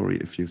repository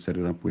if you set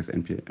it up with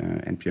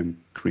npm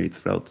create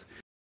Threlte.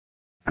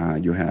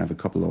 You have a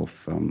couple of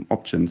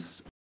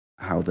options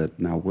how that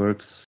now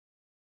works.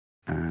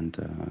 And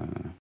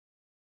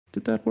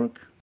did that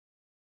work?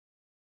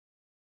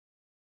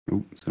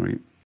 Oh, sorry.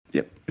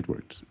 Yep, it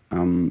worked.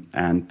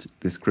 And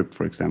this script,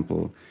 for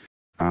example,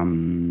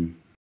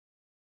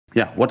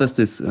 yeah, what does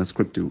this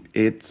script do?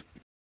 It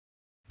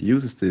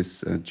uses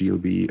this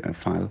GLB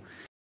file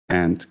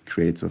and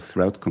creates a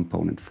Threlte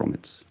component from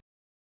it.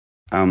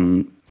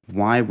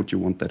 Why would you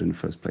want that in the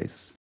first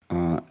place?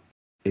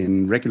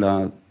 In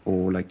regular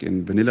or like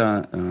in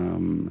vanilla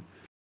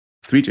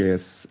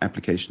 3JS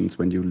applications,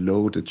 when you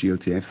load a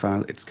GLTF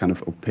file, it's kind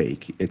of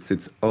opaque. It's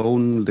its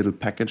own little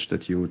package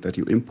that you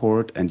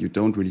import, and you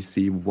don't really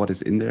see what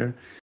is in there.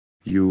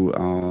 You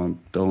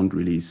don't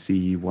really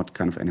see what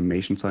kind of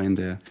animations are in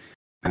there,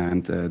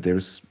 and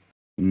there's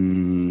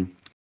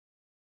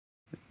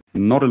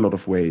not a lot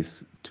of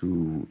ways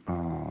to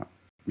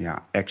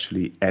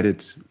actually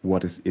edit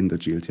what is in the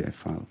GLTF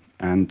file.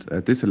 And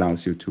this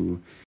allows you to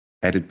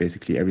edit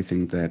basically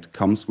everything that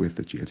comes with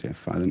the GLTF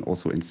file and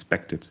also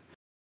inspect it.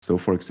 So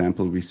for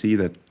example, we see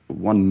that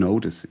one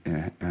node is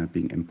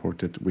being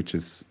imported, which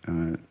is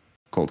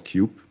called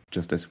cube,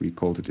 just as we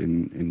called it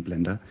in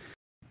Blender.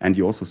 And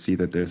you also see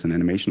that there's an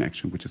animation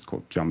action, which is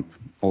called jump,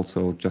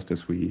 also just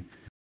as we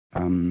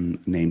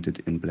named it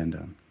in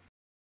Blender.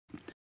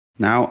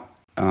 Now,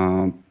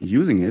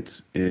 using it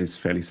is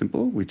fairly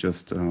simple. We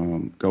just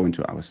go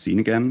into our scene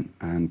again,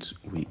 and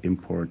we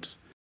import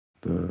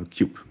the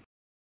cube.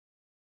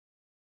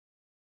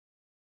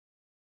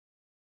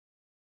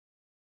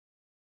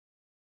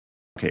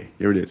 Okay,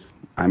 here it is.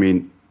 I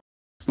mean,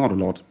 it's not a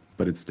lot,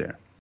 but it's there.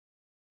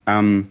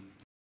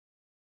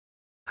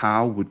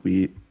 How would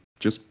we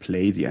just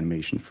play the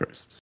animation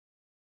first?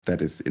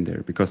 That is in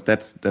there, because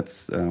that's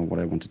what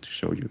I wanted to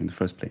show you in the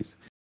first place.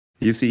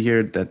 You see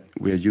here that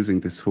we are using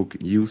this hook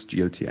use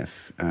GLTF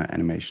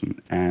animation,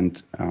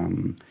 and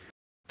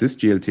this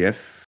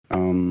GLTF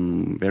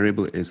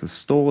variable is a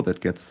store that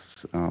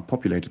gets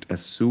populated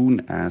as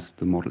soon as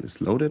the model is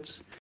loaded.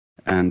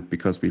 And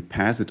because we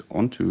pass it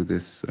onto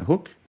this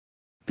hook,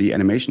 the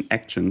animation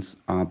actions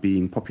are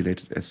being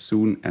populated as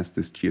soon as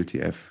this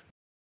GLTF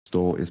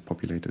store is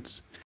populated.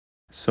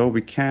 So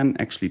we can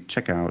actually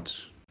check out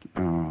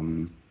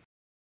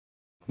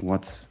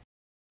what's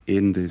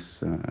in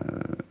this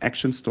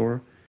action store,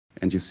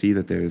 and you see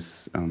that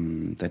there's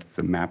that it's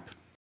a map,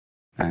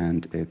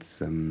 and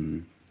it's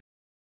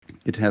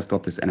it has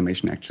got this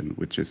animation action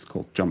which is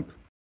called jump,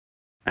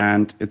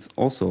 and it's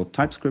also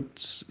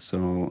TypeScript,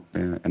 so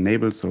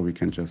enabled, so we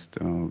can just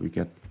we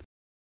get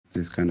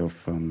this kind of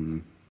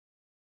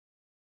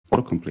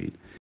autocomplete.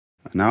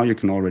 Now you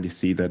can already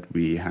see that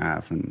we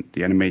have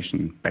the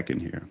animation back in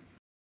here.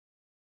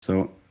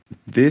 So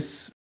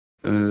this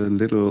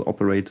little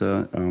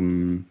operator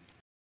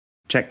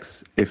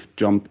checks if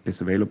jump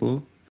is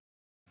available,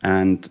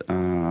 and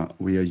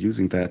we are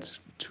using that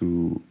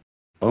to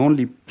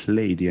only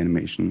play the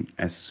animation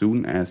as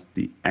soon as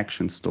the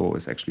action store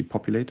is actually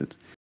populated.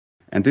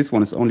 And this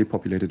one is only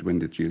populated when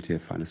the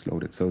GLTF file is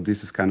loaded. So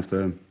this is kind of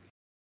the,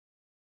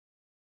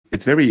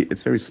 it's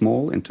very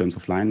small in terms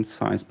of line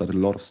size, but a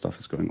lot of stuff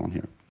is going on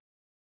here.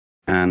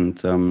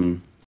 And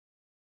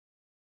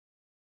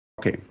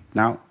okay,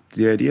 now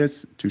the idea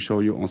is to show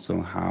you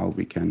also how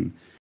we can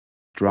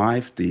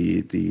drive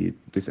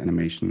this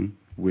animation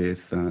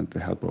with the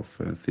help of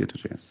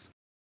Threlte.js.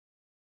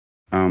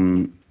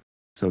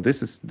 So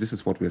this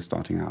is what we're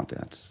starting out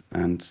at,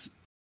 and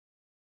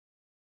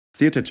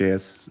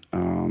Threlte.js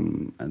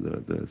and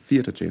the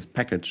Threlte.js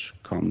package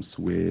comes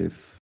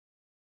with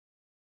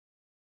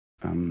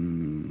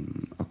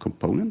a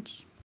component.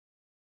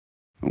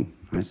 Oh,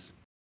 nice.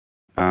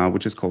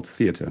 which is called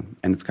Threlte,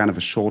 and it's kind of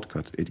a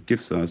shortcut. It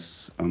gives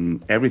us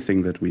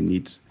everything that we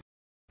need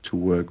to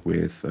work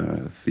with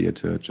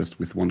Threlte just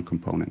with one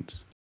component.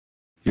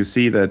 You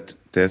see that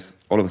there's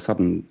all of a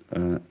sudden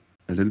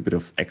a little bit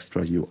of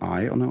extra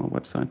UI on our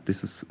website.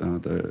 This is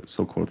the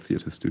so-called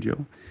Threlte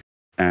Studio,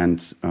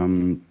 and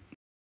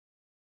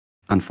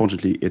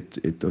unfortunately,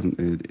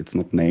 it's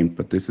not named,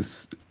 but this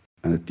is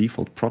a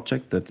default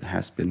project that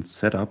has been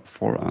set up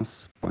for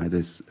us by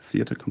this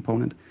Threlte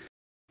component.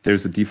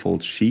 There's a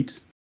default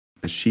sheet.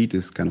 A sheet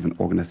is kind of an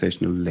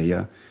organizational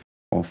layer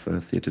of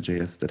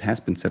Threlte.js that has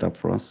been set up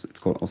for us.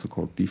 It's also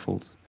called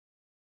default.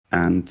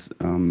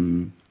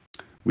 And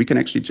we can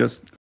actually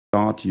just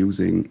start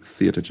using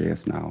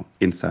Threlte.js now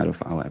inside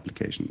of our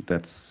application.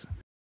 That's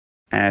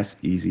as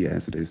easy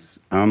as it is.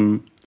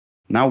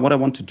 Now what I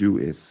want to do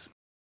is,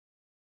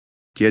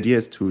 the idea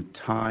is to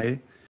tie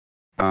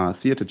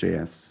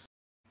Threlte.js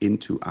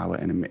into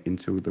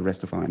the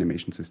rest of our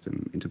animation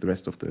system, into the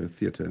rest of the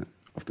Threlte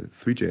of the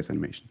 3JS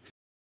animation.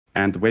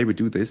 And the way we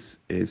do this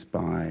is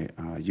by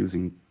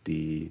using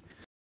the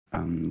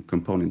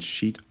component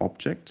sheet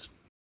object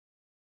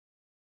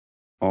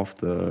of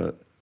the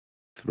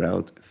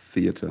Threlte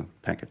Threlte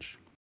package.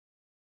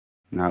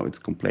 Now it's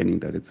complaining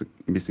that it's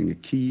missing a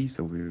key,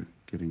 so we're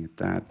giving it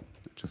that.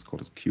 Just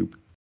call it cube.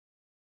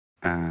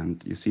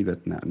 And you see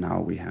that now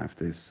we have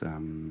this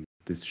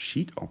this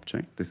sheet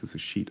object. This is a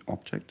sheet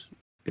object.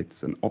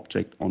 It's an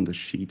object on the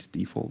sheet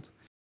default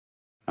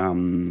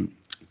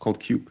called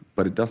cube,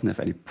 but it doesn't have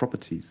any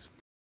properties.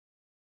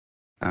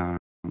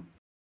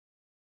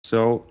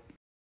 So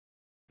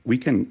we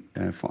can,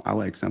 for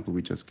our example,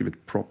 we just give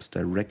it props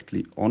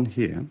directly on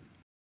here,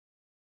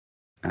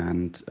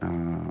 and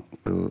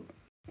we'll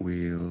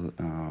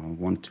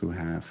want to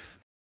have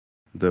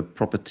the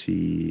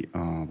property,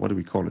 what do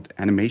we call it?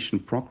 Animation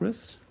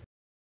progress.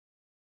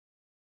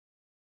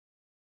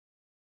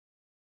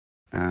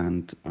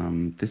 And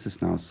this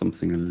is now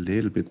something a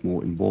little bit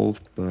more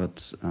involved,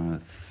 but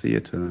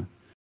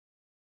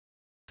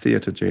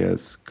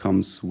Threlte.js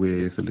comes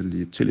with a little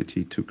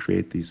utility to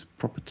create these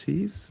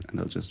properties, and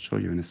I'll just show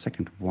you in a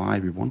second why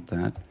we want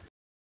that.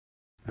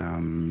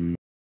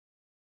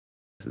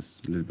 This is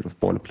a little bit of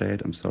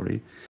boilerplate, I'm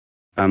sorry.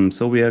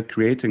 So we are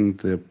creating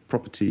the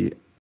property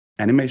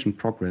animation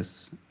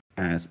progress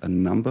as a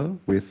number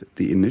with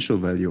the initial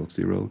value of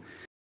 0,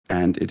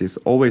 and it is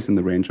always in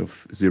the range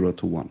of 0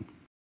 to 1.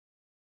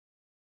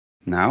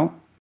 Now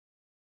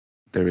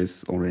there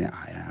is already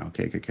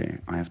okay.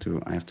 I have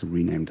to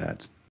rename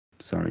that.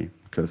 Sorry,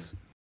 because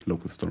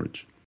local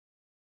storage.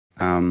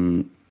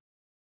 CubeX.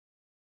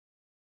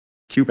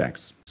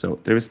 So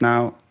there is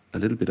now a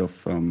little bit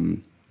of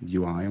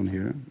UI on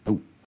here.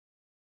 Oh,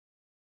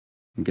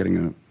 I'm getting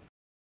a.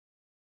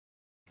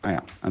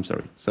 I'm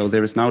sorry. So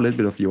there is now a little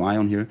bit of UI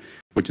on here,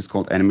 which is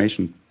called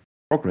animation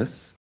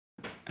progress,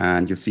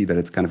 and you see that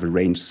it's kind of a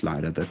range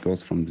slider that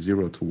goes from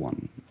 0 to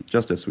 1,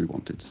 just as we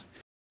wanted.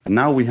 And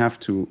now we have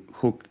to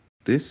hook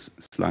this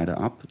slider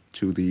up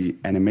to the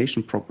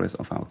animation progress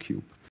of our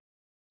cube.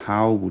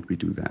 How would we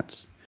do that?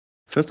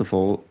 First of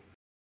all,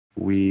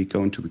 we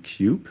go into the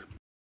cube,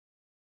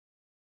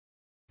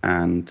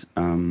 and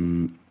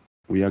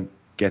we are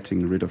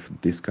getting rid of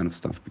this kind of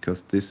stuff,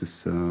 because this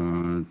is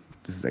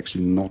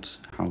actually not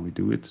how we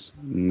do it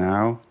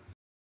now.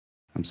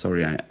 I'm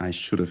sorry, I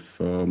should have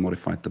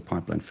modified the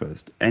pipeline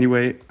first.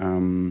 Anyway,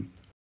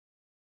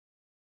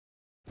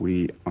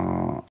 we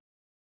are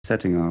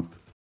setting up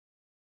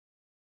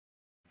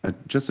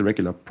just a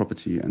regular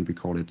property, and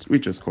we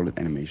just call it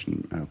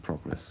animation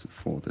progress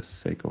for the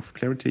sake of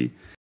clarity.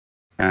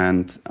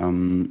 And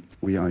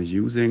we are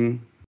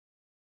using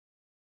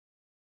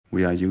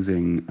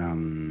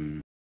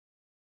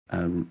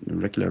a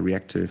regular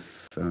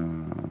reactive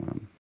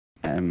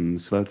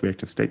Svelte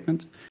reactive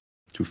statement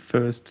to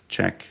first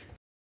check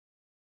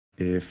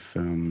if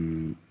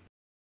the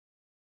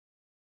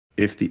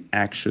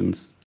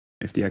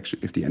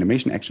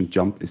animation action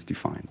jump is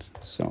defined.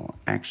 So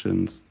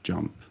actions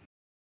jump.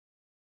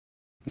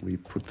 We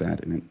put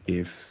that in an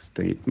if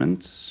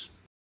statement.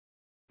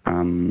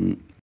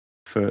 Then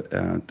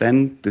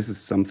this is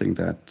something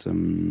that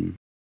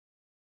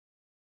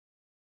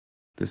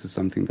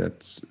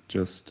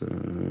just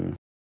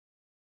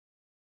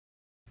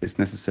is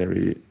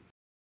necessary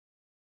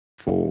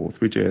for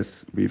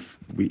 3JS.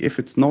 If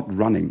it's not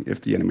running, if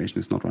the animation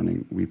is not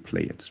running, we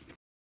play it.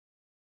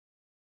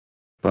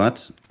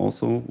 But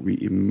also we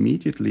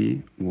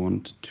immediately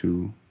want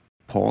to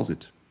pause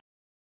it.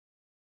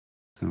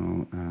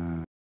 So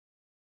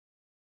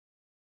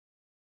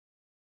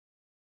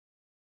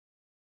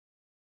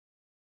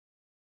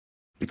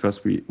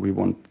because we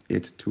want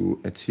it to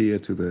adhere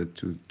to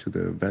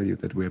the value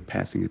that we're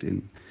passing it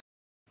in.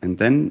 And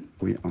then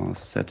we are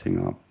setting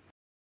up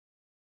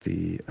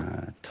the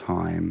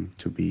time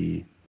to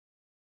be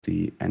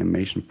the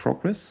animation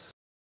progress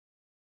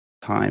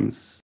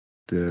times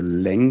the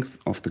length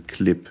of the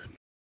clip.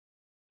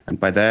 And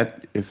by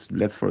that, if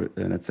let's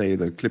say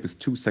the clip is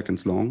 2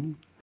 seconds long,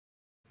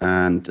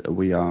 and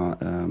we are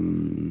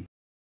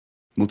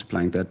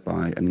multiplying that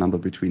by a number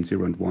between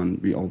 0 and 1,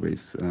 we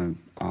always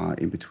are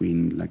in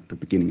between like the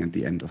beginning and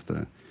the end of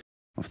the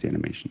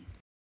animation.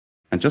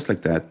 And just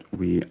like that,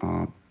 we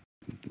are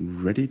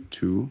ready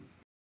to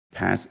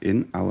pass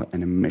in our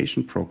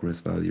animation progress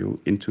value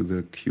into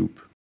the cube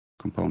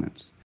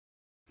component.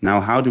 Now,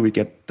 how do we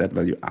get that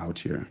value out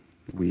here?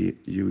 We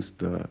use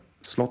the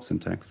slot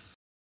syntax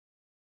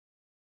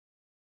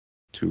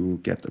to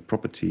get a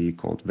property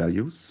called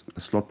values,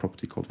 a slot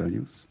property called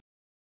values.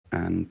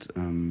 And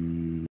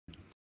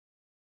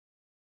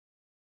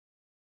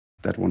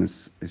that one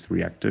is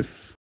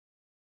reactive.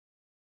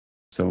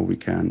 So we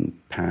can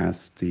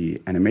pass the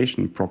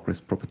animation progress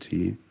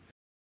property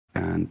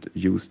and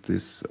use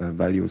this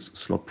values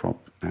slot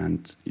prop.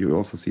 And you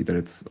also see that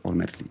it's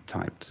automatically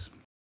typed.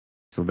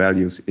 So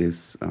values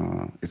is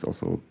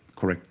also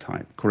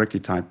correctly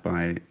typed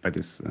by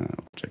this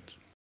object.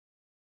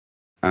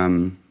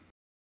 Now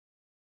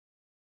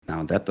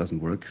that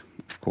doesn't work.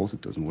 Of course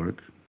it doesn't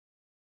work.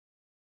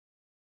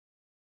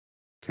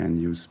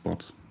 Can you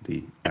spot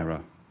the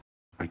error?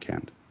 I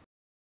can't.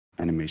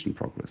 Animation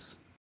progress.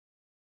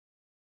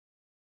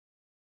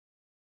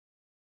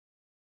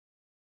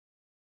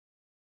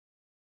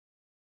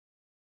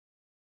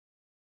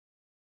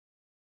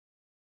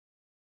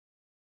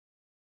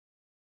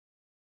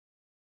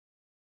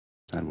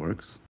 That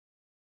works.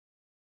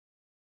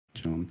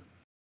 Jump.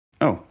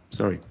 Oh,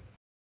 sorry.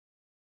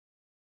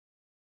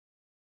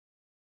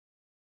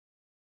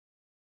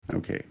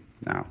 Okay,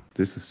 now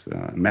this is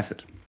a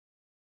method.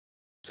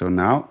 So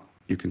now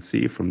you can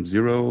see from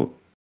 0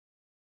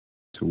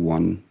 to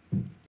 1,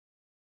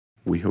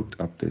 we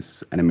hooked up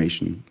this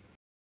animation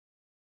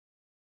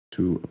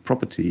to a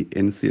property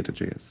in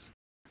Threlte.js.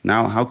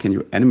 Now, how can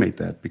you animate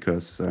that?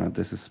 Because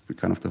this is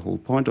kind of the whole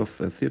point of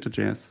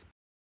Threlte.js.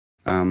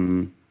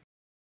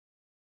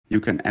 You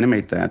can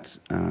animate that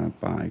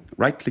by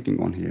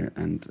right-clicking on here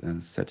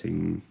and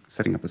setting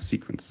up a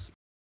sequence.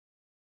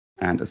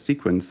 And a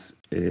sequence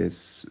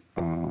is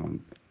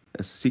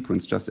a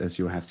sequence just as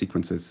you have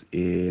sequences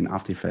in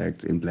After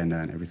Effects, in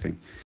Blender, and everything.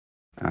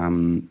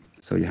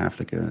 So you have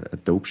like a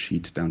dope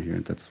sheet down here.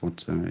 That's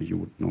what you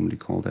would normally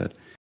call that.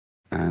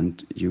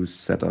 And you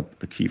set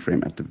up a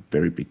keyframe at the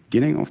very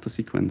beginning of the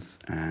sequence,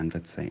 and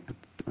let's say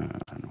I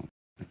don't know,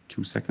 like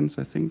 2 seconds,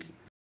 I think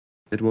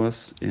it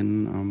was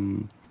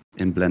in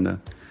Blender.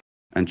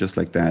 And just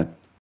like that,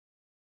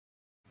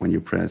 when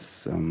you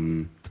press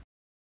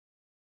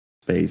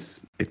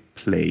space, it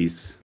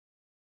plays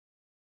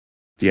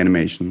the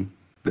animation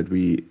that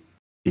we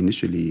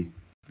initially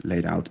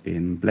laid out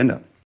in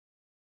Blender.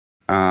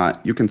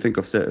 You can think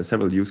of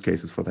several use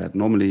cases for that.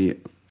 Normally,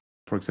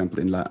 for example,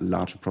 in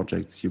larger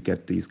projects, you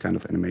get these kind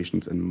of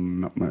animations and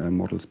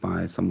models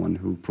by someone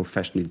who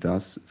professionally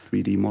does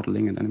 3D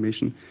modeling and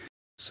animation.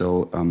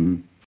 So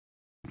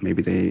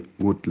maybe they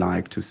would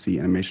like to see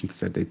animations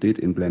that they did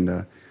in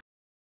Blender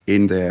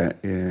in their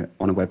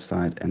on a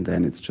website, and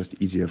then it's just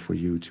easier for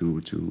you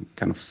to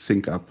kind of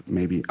sync up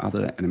maybe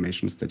other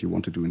animations that you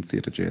want to do in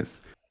Threlte.js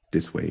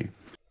this way.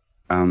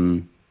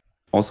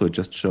 Also, it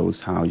just shows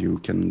how you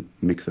can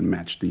mix and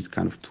match these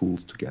kind of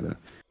tools together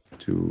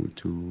to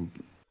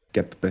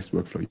get the best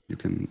workflow you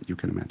can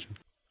imagine.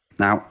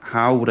 Now,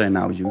 how would I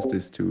now use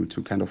this to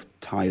kind of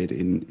tie it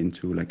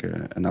into like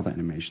another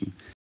animation?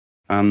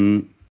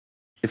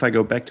 If I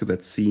go back to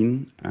that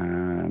scene,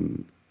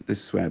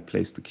 this is where I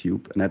place the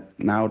cube, and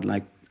now I'd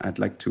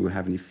like to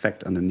have an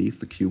effect underneath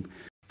the cube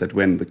that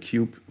when the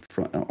cube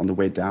on the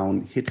way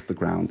down hits the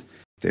ground,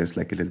 there's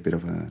like a little bit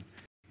of a,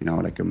 you know,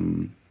 like a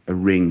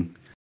ring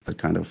that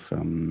kind of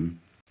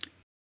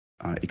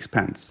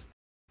expands.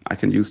 I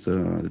can use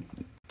the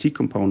T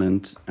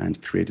component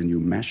and create a new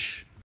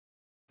mesh.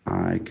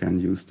 I can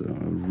use the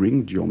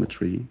ring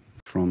geometry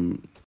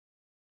from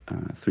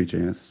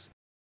 3JS,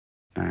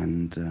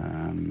 and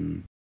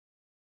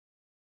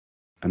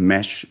a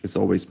mesh is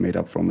always made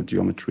up from a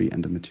geometry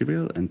and a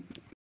material, and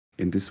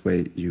in this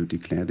way you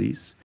declare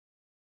these,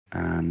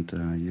 and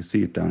you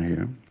see it down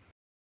here.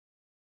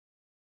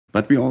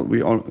 But you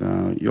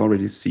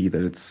already see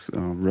that it's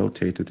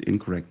rotated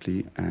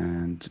incorrectly,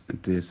 and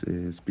this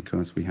is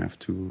because we have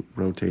to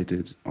rotate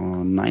it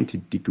on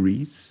 90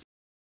 degrees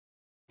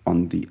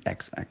on the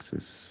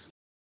x-axis.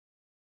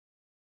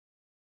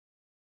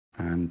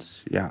 And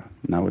yeah,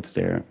 now it's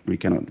there. We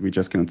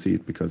just cannot see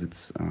it because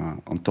it's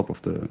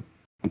underneath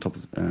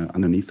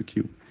the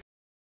cube.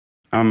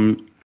 Now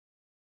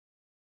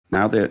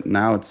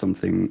it's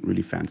something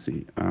really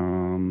fancy.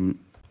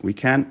 We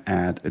can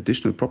add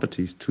additional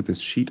properties to this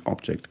sheet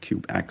object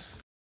CubeX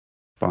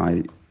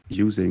by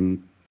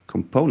using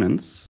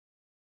components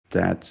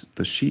that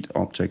the sheet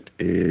object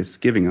is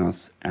giving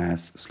us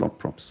as slot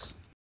props.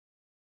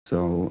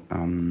 So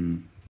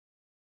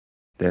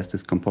there's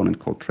this component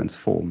called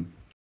transform,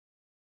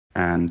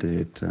 and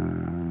it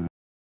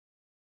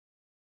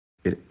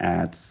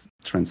adds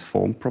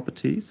transform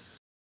properties.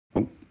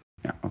 Oh,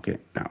 yeah, okay,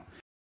 now.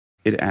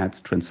 It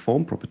adds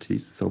transform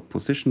properties, so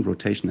position,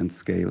 rotation, and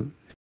scale,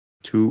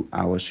 to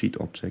our sheet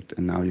object,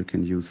 and now you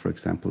can use, for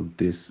example,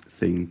 this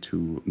thing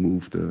to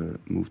move the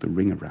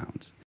ring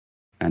around.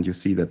 and you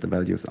see that the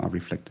values are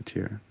reflected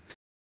here.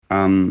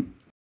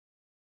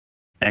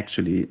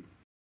 Actually,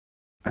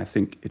 I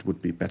think it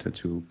would be better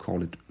to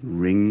call it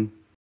ring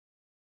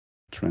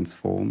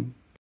transform.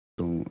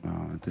 So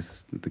this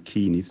is, the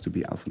key needs to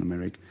be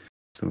alphanumeric.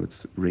 So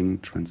it's ring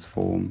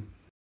transform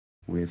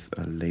with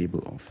a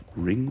label of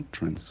ring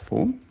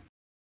transform.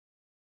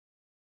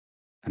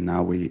 And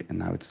now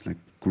it's like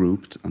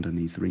grouped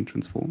underneath ring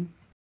transform.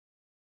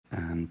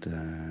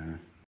 And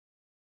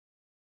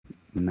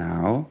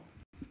now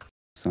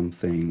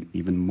something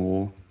even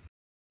more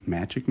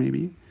magic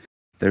maybe.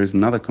 There is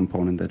another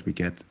component that we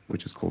get,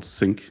 which is called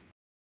sync.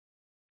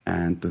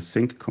 And the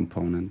sync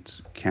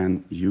component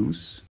can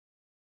use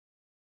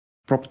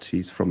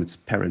properties from its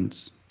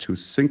parent to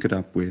sync it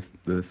up with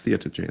the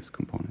Threlte.js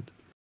component.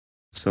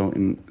 So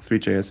in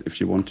Three.js,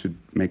 if you want to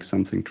make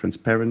something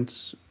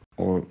transparent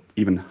or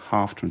even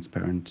half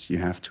transparent, you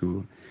have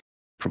to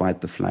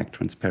provide the flag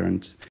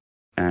transparent.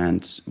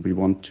 And we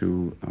want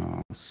to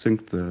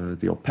sync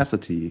the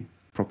opacity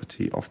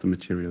property of the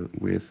material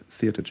with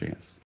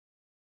Threlte.js.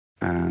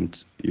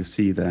 And you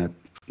see that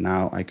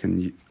now I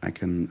can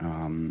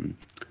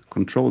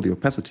control the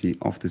opacity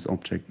of this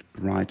object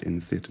right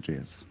in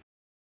Threlte.js.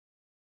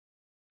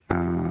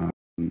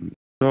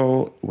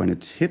 So when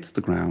it hits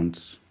the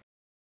ground,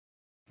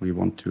 we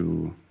want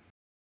to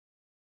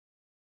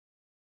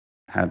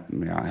have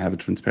a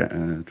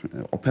transparent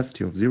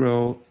opacity of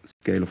 0,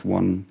 scale of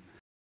 1,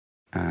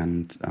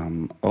 and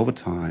over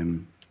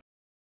time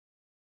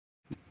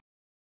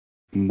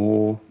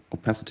more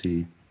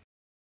opacity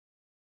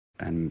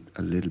and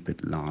a little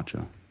bit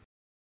larger.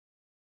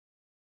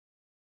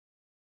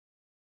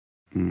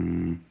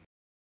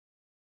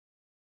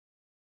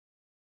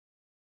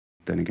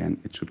 Then again,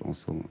 it should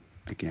also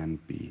again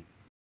be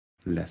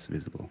less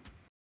visible.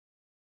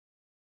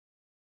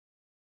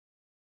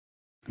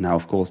 Now,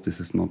 of course, this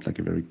is not like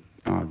a very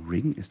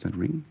ring. Is that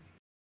ring?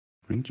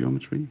 Ring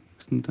geometry?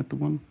 Isn't that the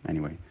one?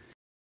 Anyway.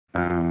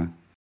 Now,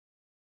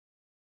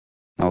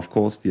 of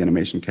course, the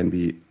animation can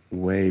be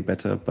way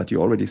better, but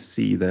you already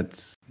see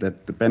that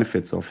the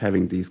benefits of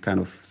having these kind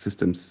of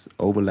systems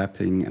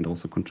overlapping and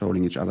also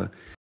controlling each other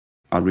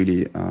are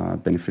really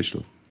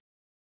beneficial.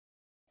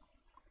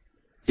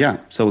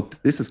 Yeah, so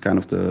this is kind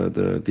of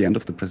the end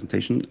of the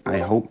presentation.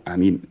 I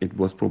mean, it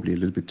was probably a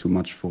little bit too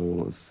much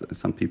for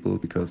some people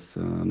because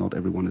not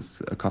everyone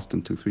is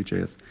accustomed to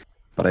Three.js.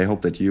 But I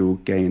hope that you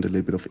gained a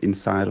little bit of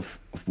insight of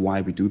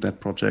why we do that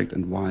project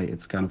and why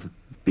it's kind of a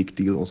big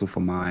deal also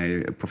for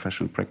my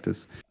professional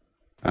practice.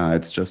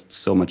 It's just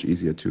so much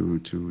easier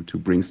to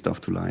bring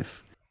stuff to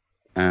life.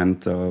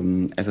 And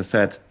as I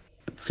said,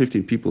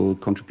 15 people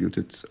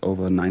contributed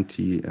over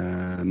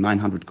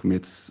 900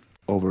 commits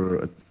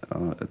over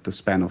the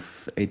span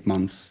of 8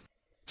 months.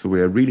 So we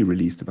are really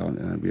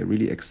we are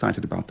really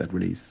excited about that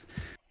release.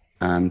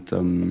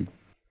 And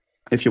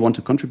if you want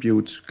to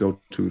contribute, go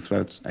to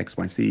Threlte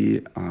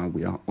XYZ.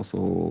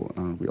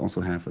 We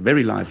also have a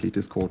very lively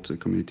Discord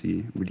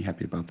community. Really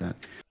happy about that.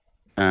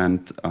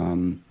 And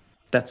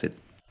that's it.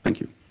 Thank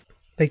you.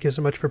 Thank you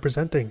so much for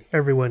presenting.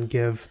 Everyone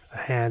give a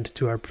hand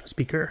to our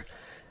speaker.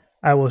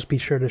 I will be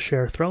sure to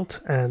share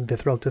Threlte and the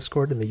Threlte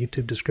Discord in the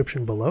YouTube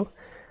description below.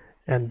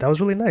 And that was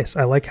really nice.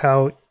 I like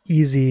how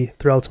easy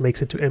Threlte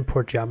makes it to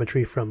import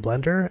geometry from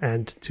Blender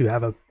and to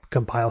have a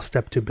compile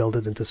step to build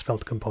it into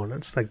Svelte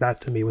components. Like that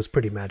to me was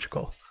pretty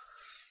magical.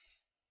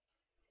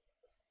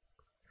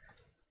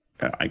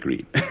 I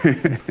agree.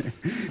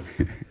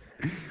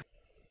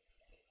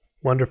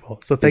 Wonderful.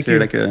 So thank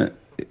you.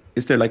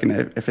 Is there like an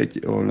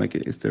FAQ or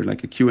is there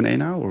like a Q&A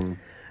now or?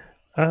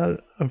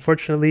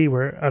 Unfortunately,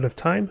 we're out of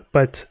time,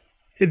 but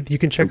you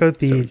can check out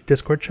the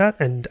Discord chat,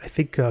 and I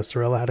think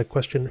Sorella had a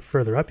question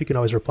further up. You can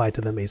always reply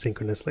to them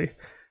asynchronously.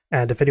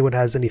 And if anyone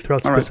has any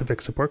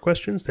Threlte-specific support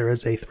questions, there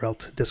is a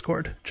Threlte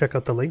Discord. Check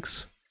out the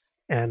links,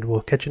 and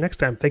we'll catch you next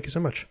time. Thank you so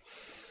much.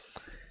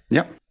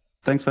 Yeah,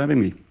 thanks for having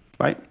me.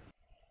 Bye.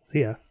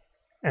 See ya.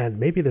 And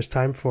maybe there's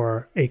time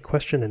for a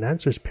question and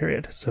answers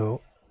period.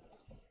 So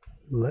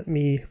let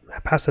me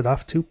pass it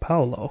off to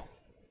Paolo.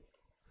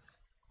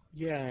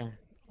 Yeah,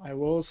 I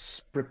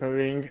was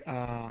preparing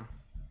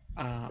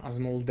a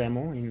small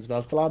demo in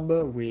Svelte Lab,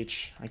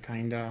 which I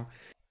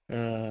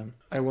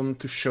want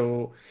to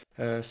show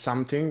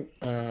something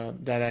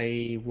that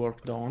I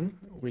worked on,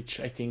 which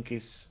I think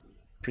is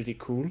pretty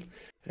cool.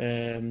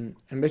 And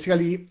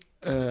basically,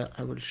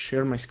 I will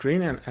share my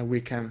screen and we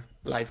can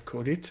live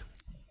code it.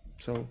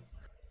 So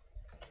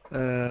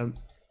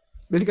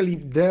basically,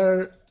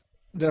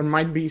 there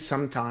might be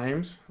some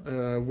times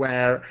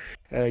where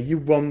you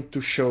want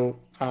to show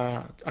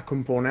a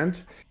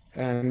component,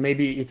 and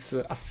maybe it's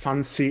a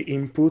fancy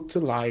input,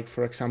 like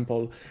for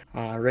example,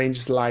 a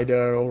range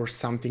slider or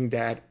something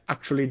that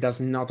actually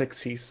does not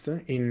exist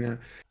in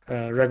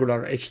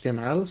regular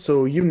HTML.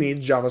 So you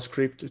need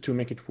JavaScript to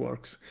make it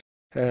work.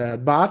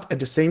 But at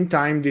the same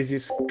time, this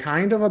is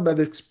kind of a bad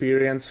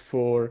experience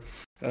for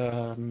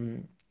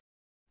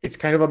it's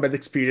kind of a bad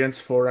experience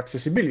for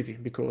accessibility,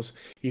 because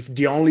if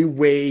the only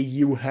way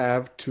you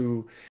have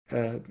to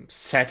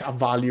set a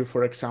value,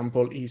 for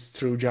example, is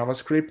through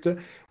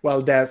JavaScript,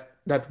 well, that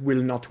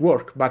will not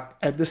work. But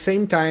at the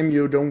same time,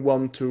 you don't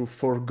want to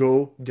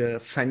forgo the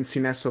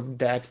fanciness of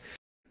that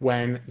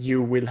when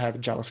you will have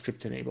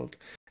JavaScript enabled.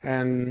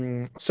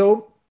 And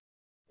so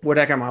what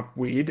I come up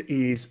with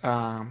is,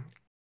 in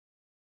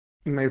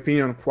my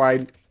opinion,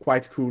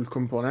 quite cool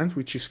component,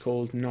 which is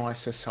called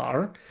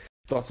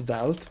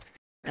noSSR.svelte.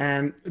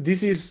 And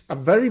this is a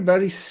very,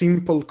 very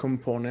simple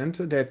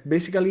component that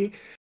basically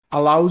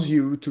allows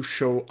you to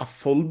show a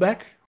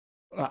fallback,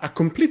 a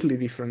completely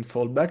different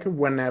fallback,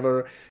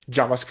 whenever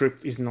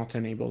JavaScript is not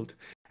enabled.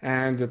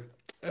 And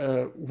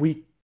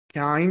we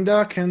can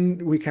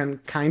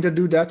kinda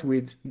do that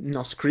with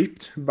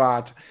noScript,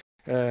 but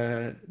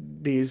that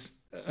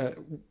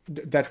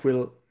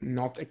will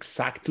not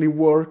exactly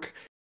work.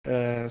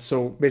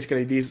 So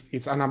basically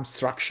it's an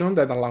abstraction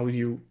that allows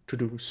you to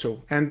do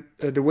so. And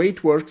the way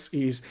it works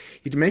is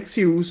it makes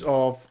use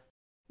of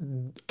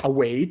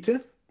await,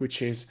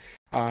 which is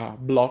a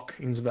block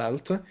in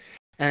Svelte.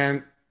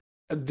 And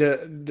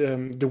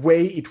the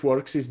way it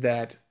works is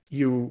that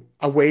you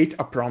await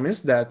a promise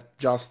that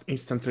just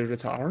instantly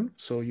return.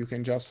 So you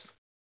can just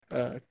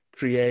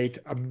create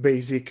a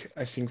basic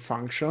async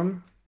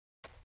function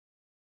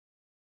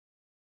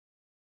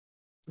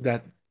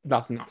that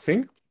does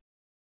nothing.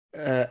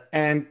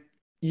 And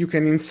you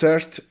can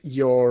insert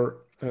your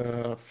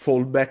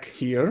fallback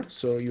here.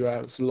 So you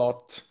have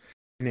slot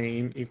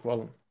name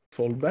equal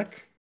fallback.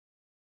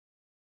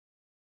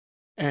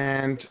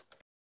 And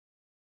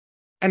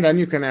then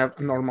you can have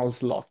a normal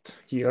slot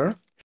here.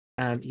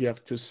 And you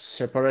have to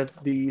separate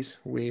these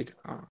with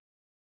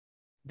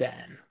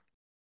then.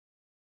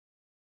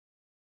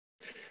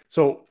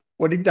 So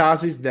what it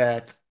does is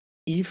that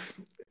if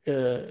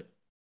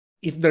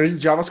there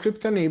is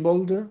JavaScript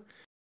enabled,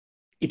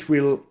 it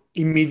will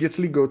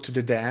immediately go to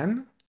the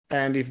then,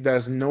 and if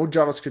there's no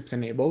JavaScript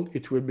enabled,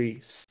 it will be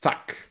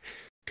stuck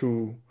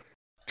to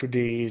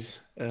this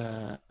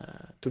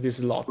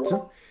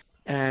slot.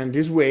 And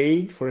this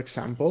way, for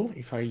example,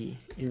 if I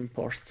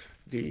import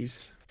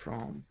this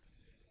from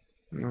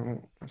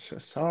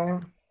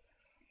noSSR,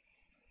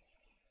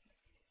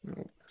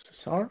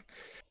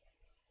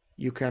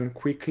 you can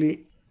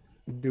quickly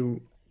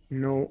do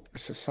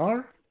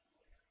noSSR,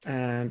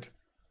 and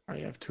I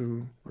have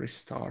to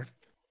restart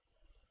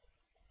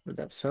the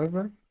web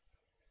server.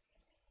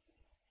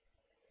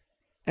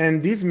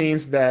 And this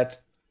means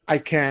that I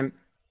can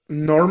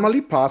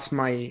normally pass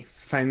my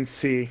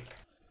fancy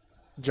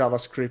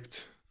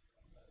JavaScript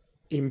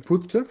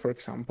input, for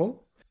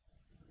example,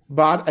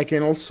 but I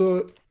can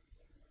also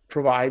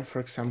provide, for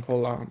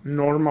example, a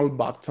normal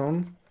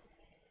button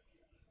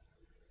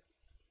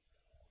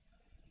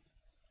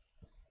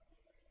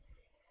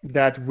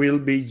that will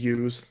be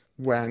used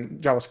when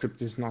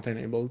JavaScript is not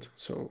enabled.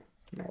 So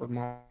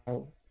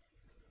normal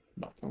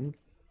button.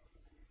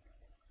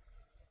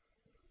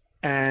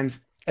 And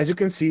as you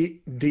can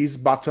see, this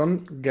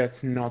button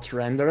gets not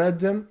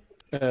rendered,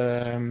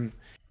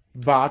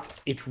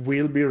 but it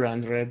will be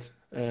rendered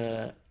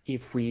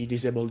if we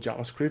disable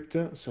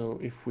JavaScript. So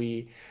if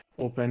we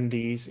open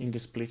these in the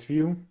split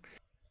view,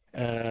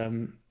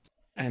 and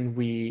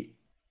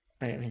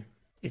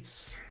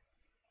it's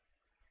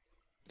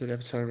the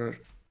dev server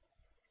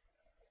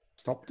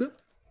stopped.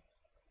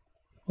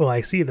 Well,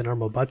 I see the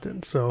normal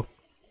button, so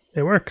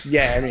it works.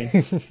 Yeah, I mean,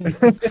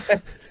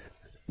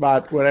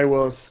 but what I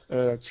was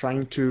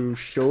trying to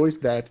show is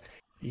that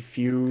if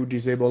you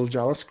disable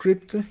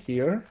JavaScript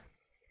here,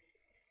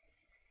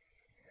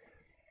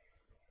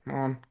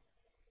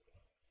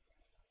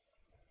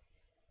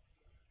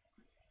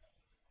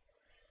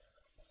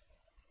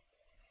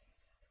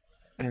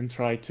 and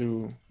try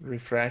to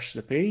refresh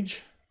the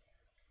page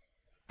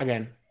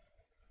again,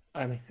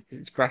 I mean,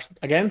 it crashed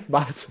again,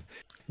 but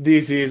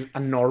this is a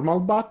normal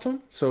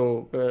button.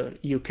 So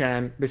you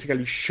can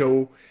basically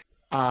show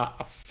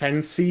a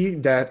fancy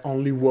that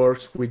only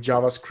works with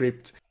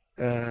JavaScript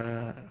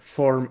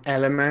form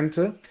element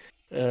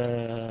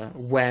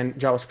when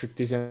JavaScript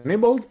is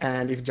enabled.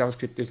 And if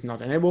JavaScript is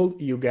not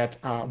enabled, you get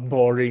a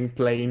boring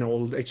plain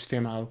old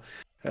HTML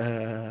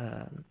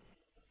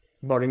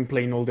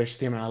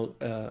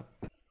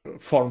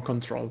form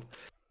control.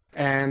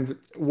 And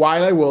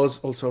while I was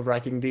also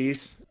writing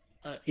this,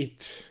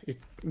 it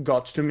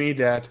got to me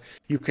that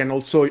you can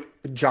also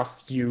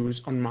just use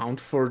onMount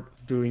for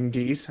doing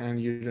this, and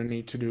you don't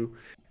need to do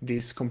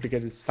this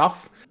complicated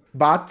stuff.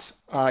 But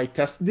I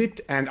tested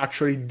it, and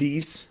actually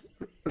this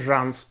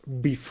runs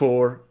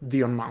before the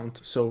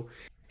onMount. So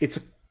it's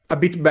a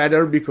bit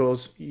better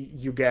because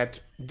you get,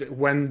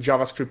 when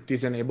JavaScript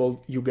is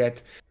enabled, you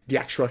get the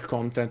actual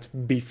content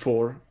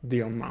before the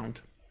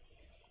onMount.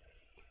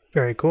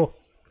 Very cool.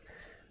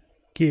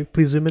 Can you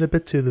please zoom in a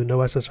bit to the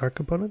noSSR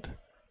component?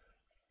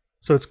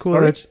 So it's cool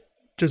that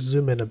just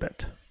zoom in a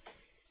bit.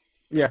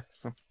 Yeah.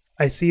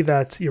 I see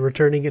that you're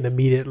returning an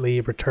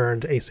immediately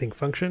returned async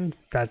function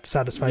that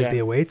satisfies the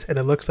await, and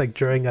it looks like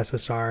during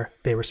SSR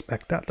they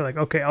respect that. They're like,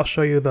 okay, I'll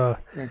show you the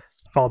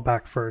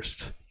fallback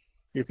first.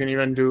 You can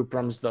even do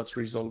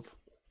promise.resolve.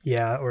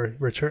 Yeah, or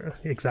return,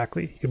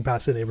 exactly. You can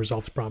pass in a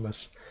resolves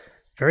promise.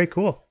 Very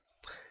cool.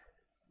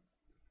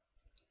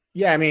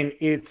 Yeah, I mean,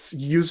 it's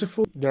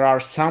useful. There are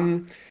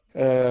some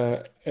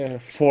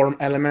form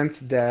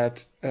elements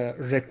that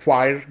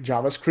require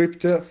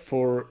JavaScript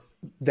for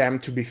them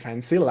to be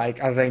fancy, like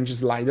a range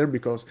slider,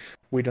 because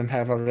we don't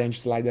have a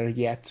range slider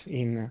yet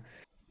in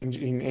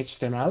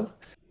HTML.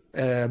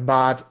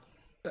 But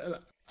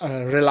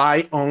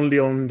rely only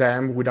on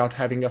them without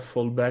having a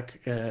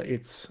fallback.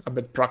 It's a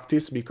bad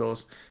practice,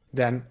 because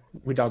then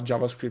without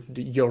JavaScript,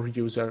 your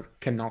user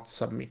cannot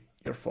submit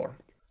your form.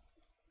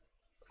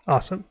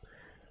 Awesome.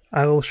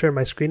 I will share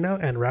my screen now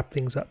and wrap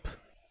things up.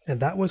 And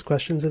that was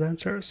questions and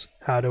answers.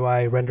 How do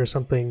I render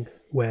something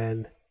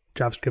when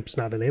JavaScript's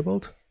not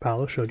enabled?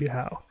 Paolo showed you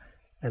how.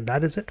 And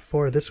that is it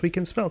for this week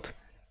in Svelte.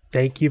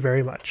 Thank you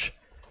very much.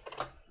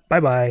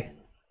 Bye-bye.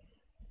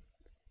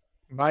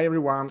 Bye,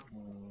 everyone.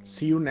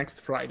 See you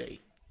next Friday.